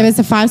 Like, yeah. give us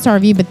a 5-star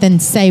review, but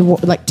then say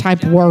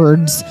type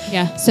words.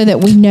 Yeah. So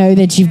that we know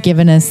that you've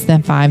given us the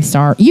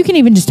 5-star. You can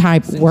even just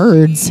type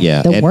words.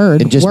 Yeah, The and,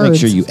 word. and just make words.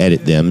 sure you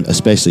edit them,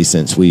 especially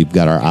since we've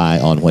got our eye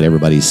on what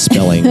everybody's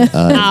spelling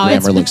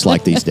grammar looks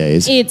like these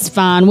days. It's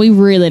fine. We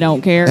really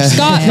don't care.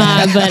 Scott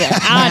might, but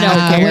I don't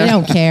Nah, care. We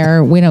don't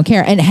care. We don't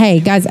care. And hey,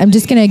 guys, I'm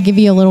just going to give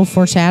you a little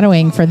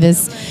foreshadowing for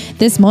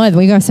this month.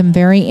 We got some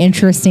very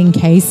interesting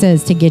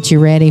cases to get you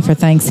ready for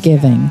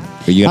Thanksgiving.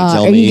 Are you going to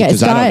tell are me? you guys-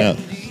 Because I don't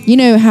Scott, know. You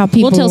know how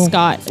people. We'll tell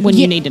Scott when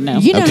you need to know.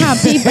 You know how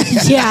people.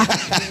 Yeah.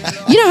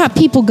 You know how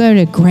people go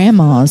to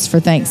grandma's for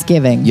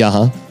Thanksgiving. Yeah,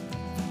 huh?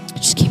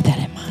 Just keep that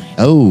in mind.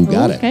 Oh,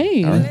 got it.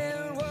 Okay. All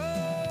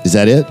right. Is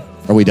that it?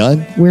 Are we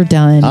done? We're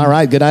done. All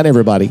right. Good night,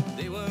 everybody.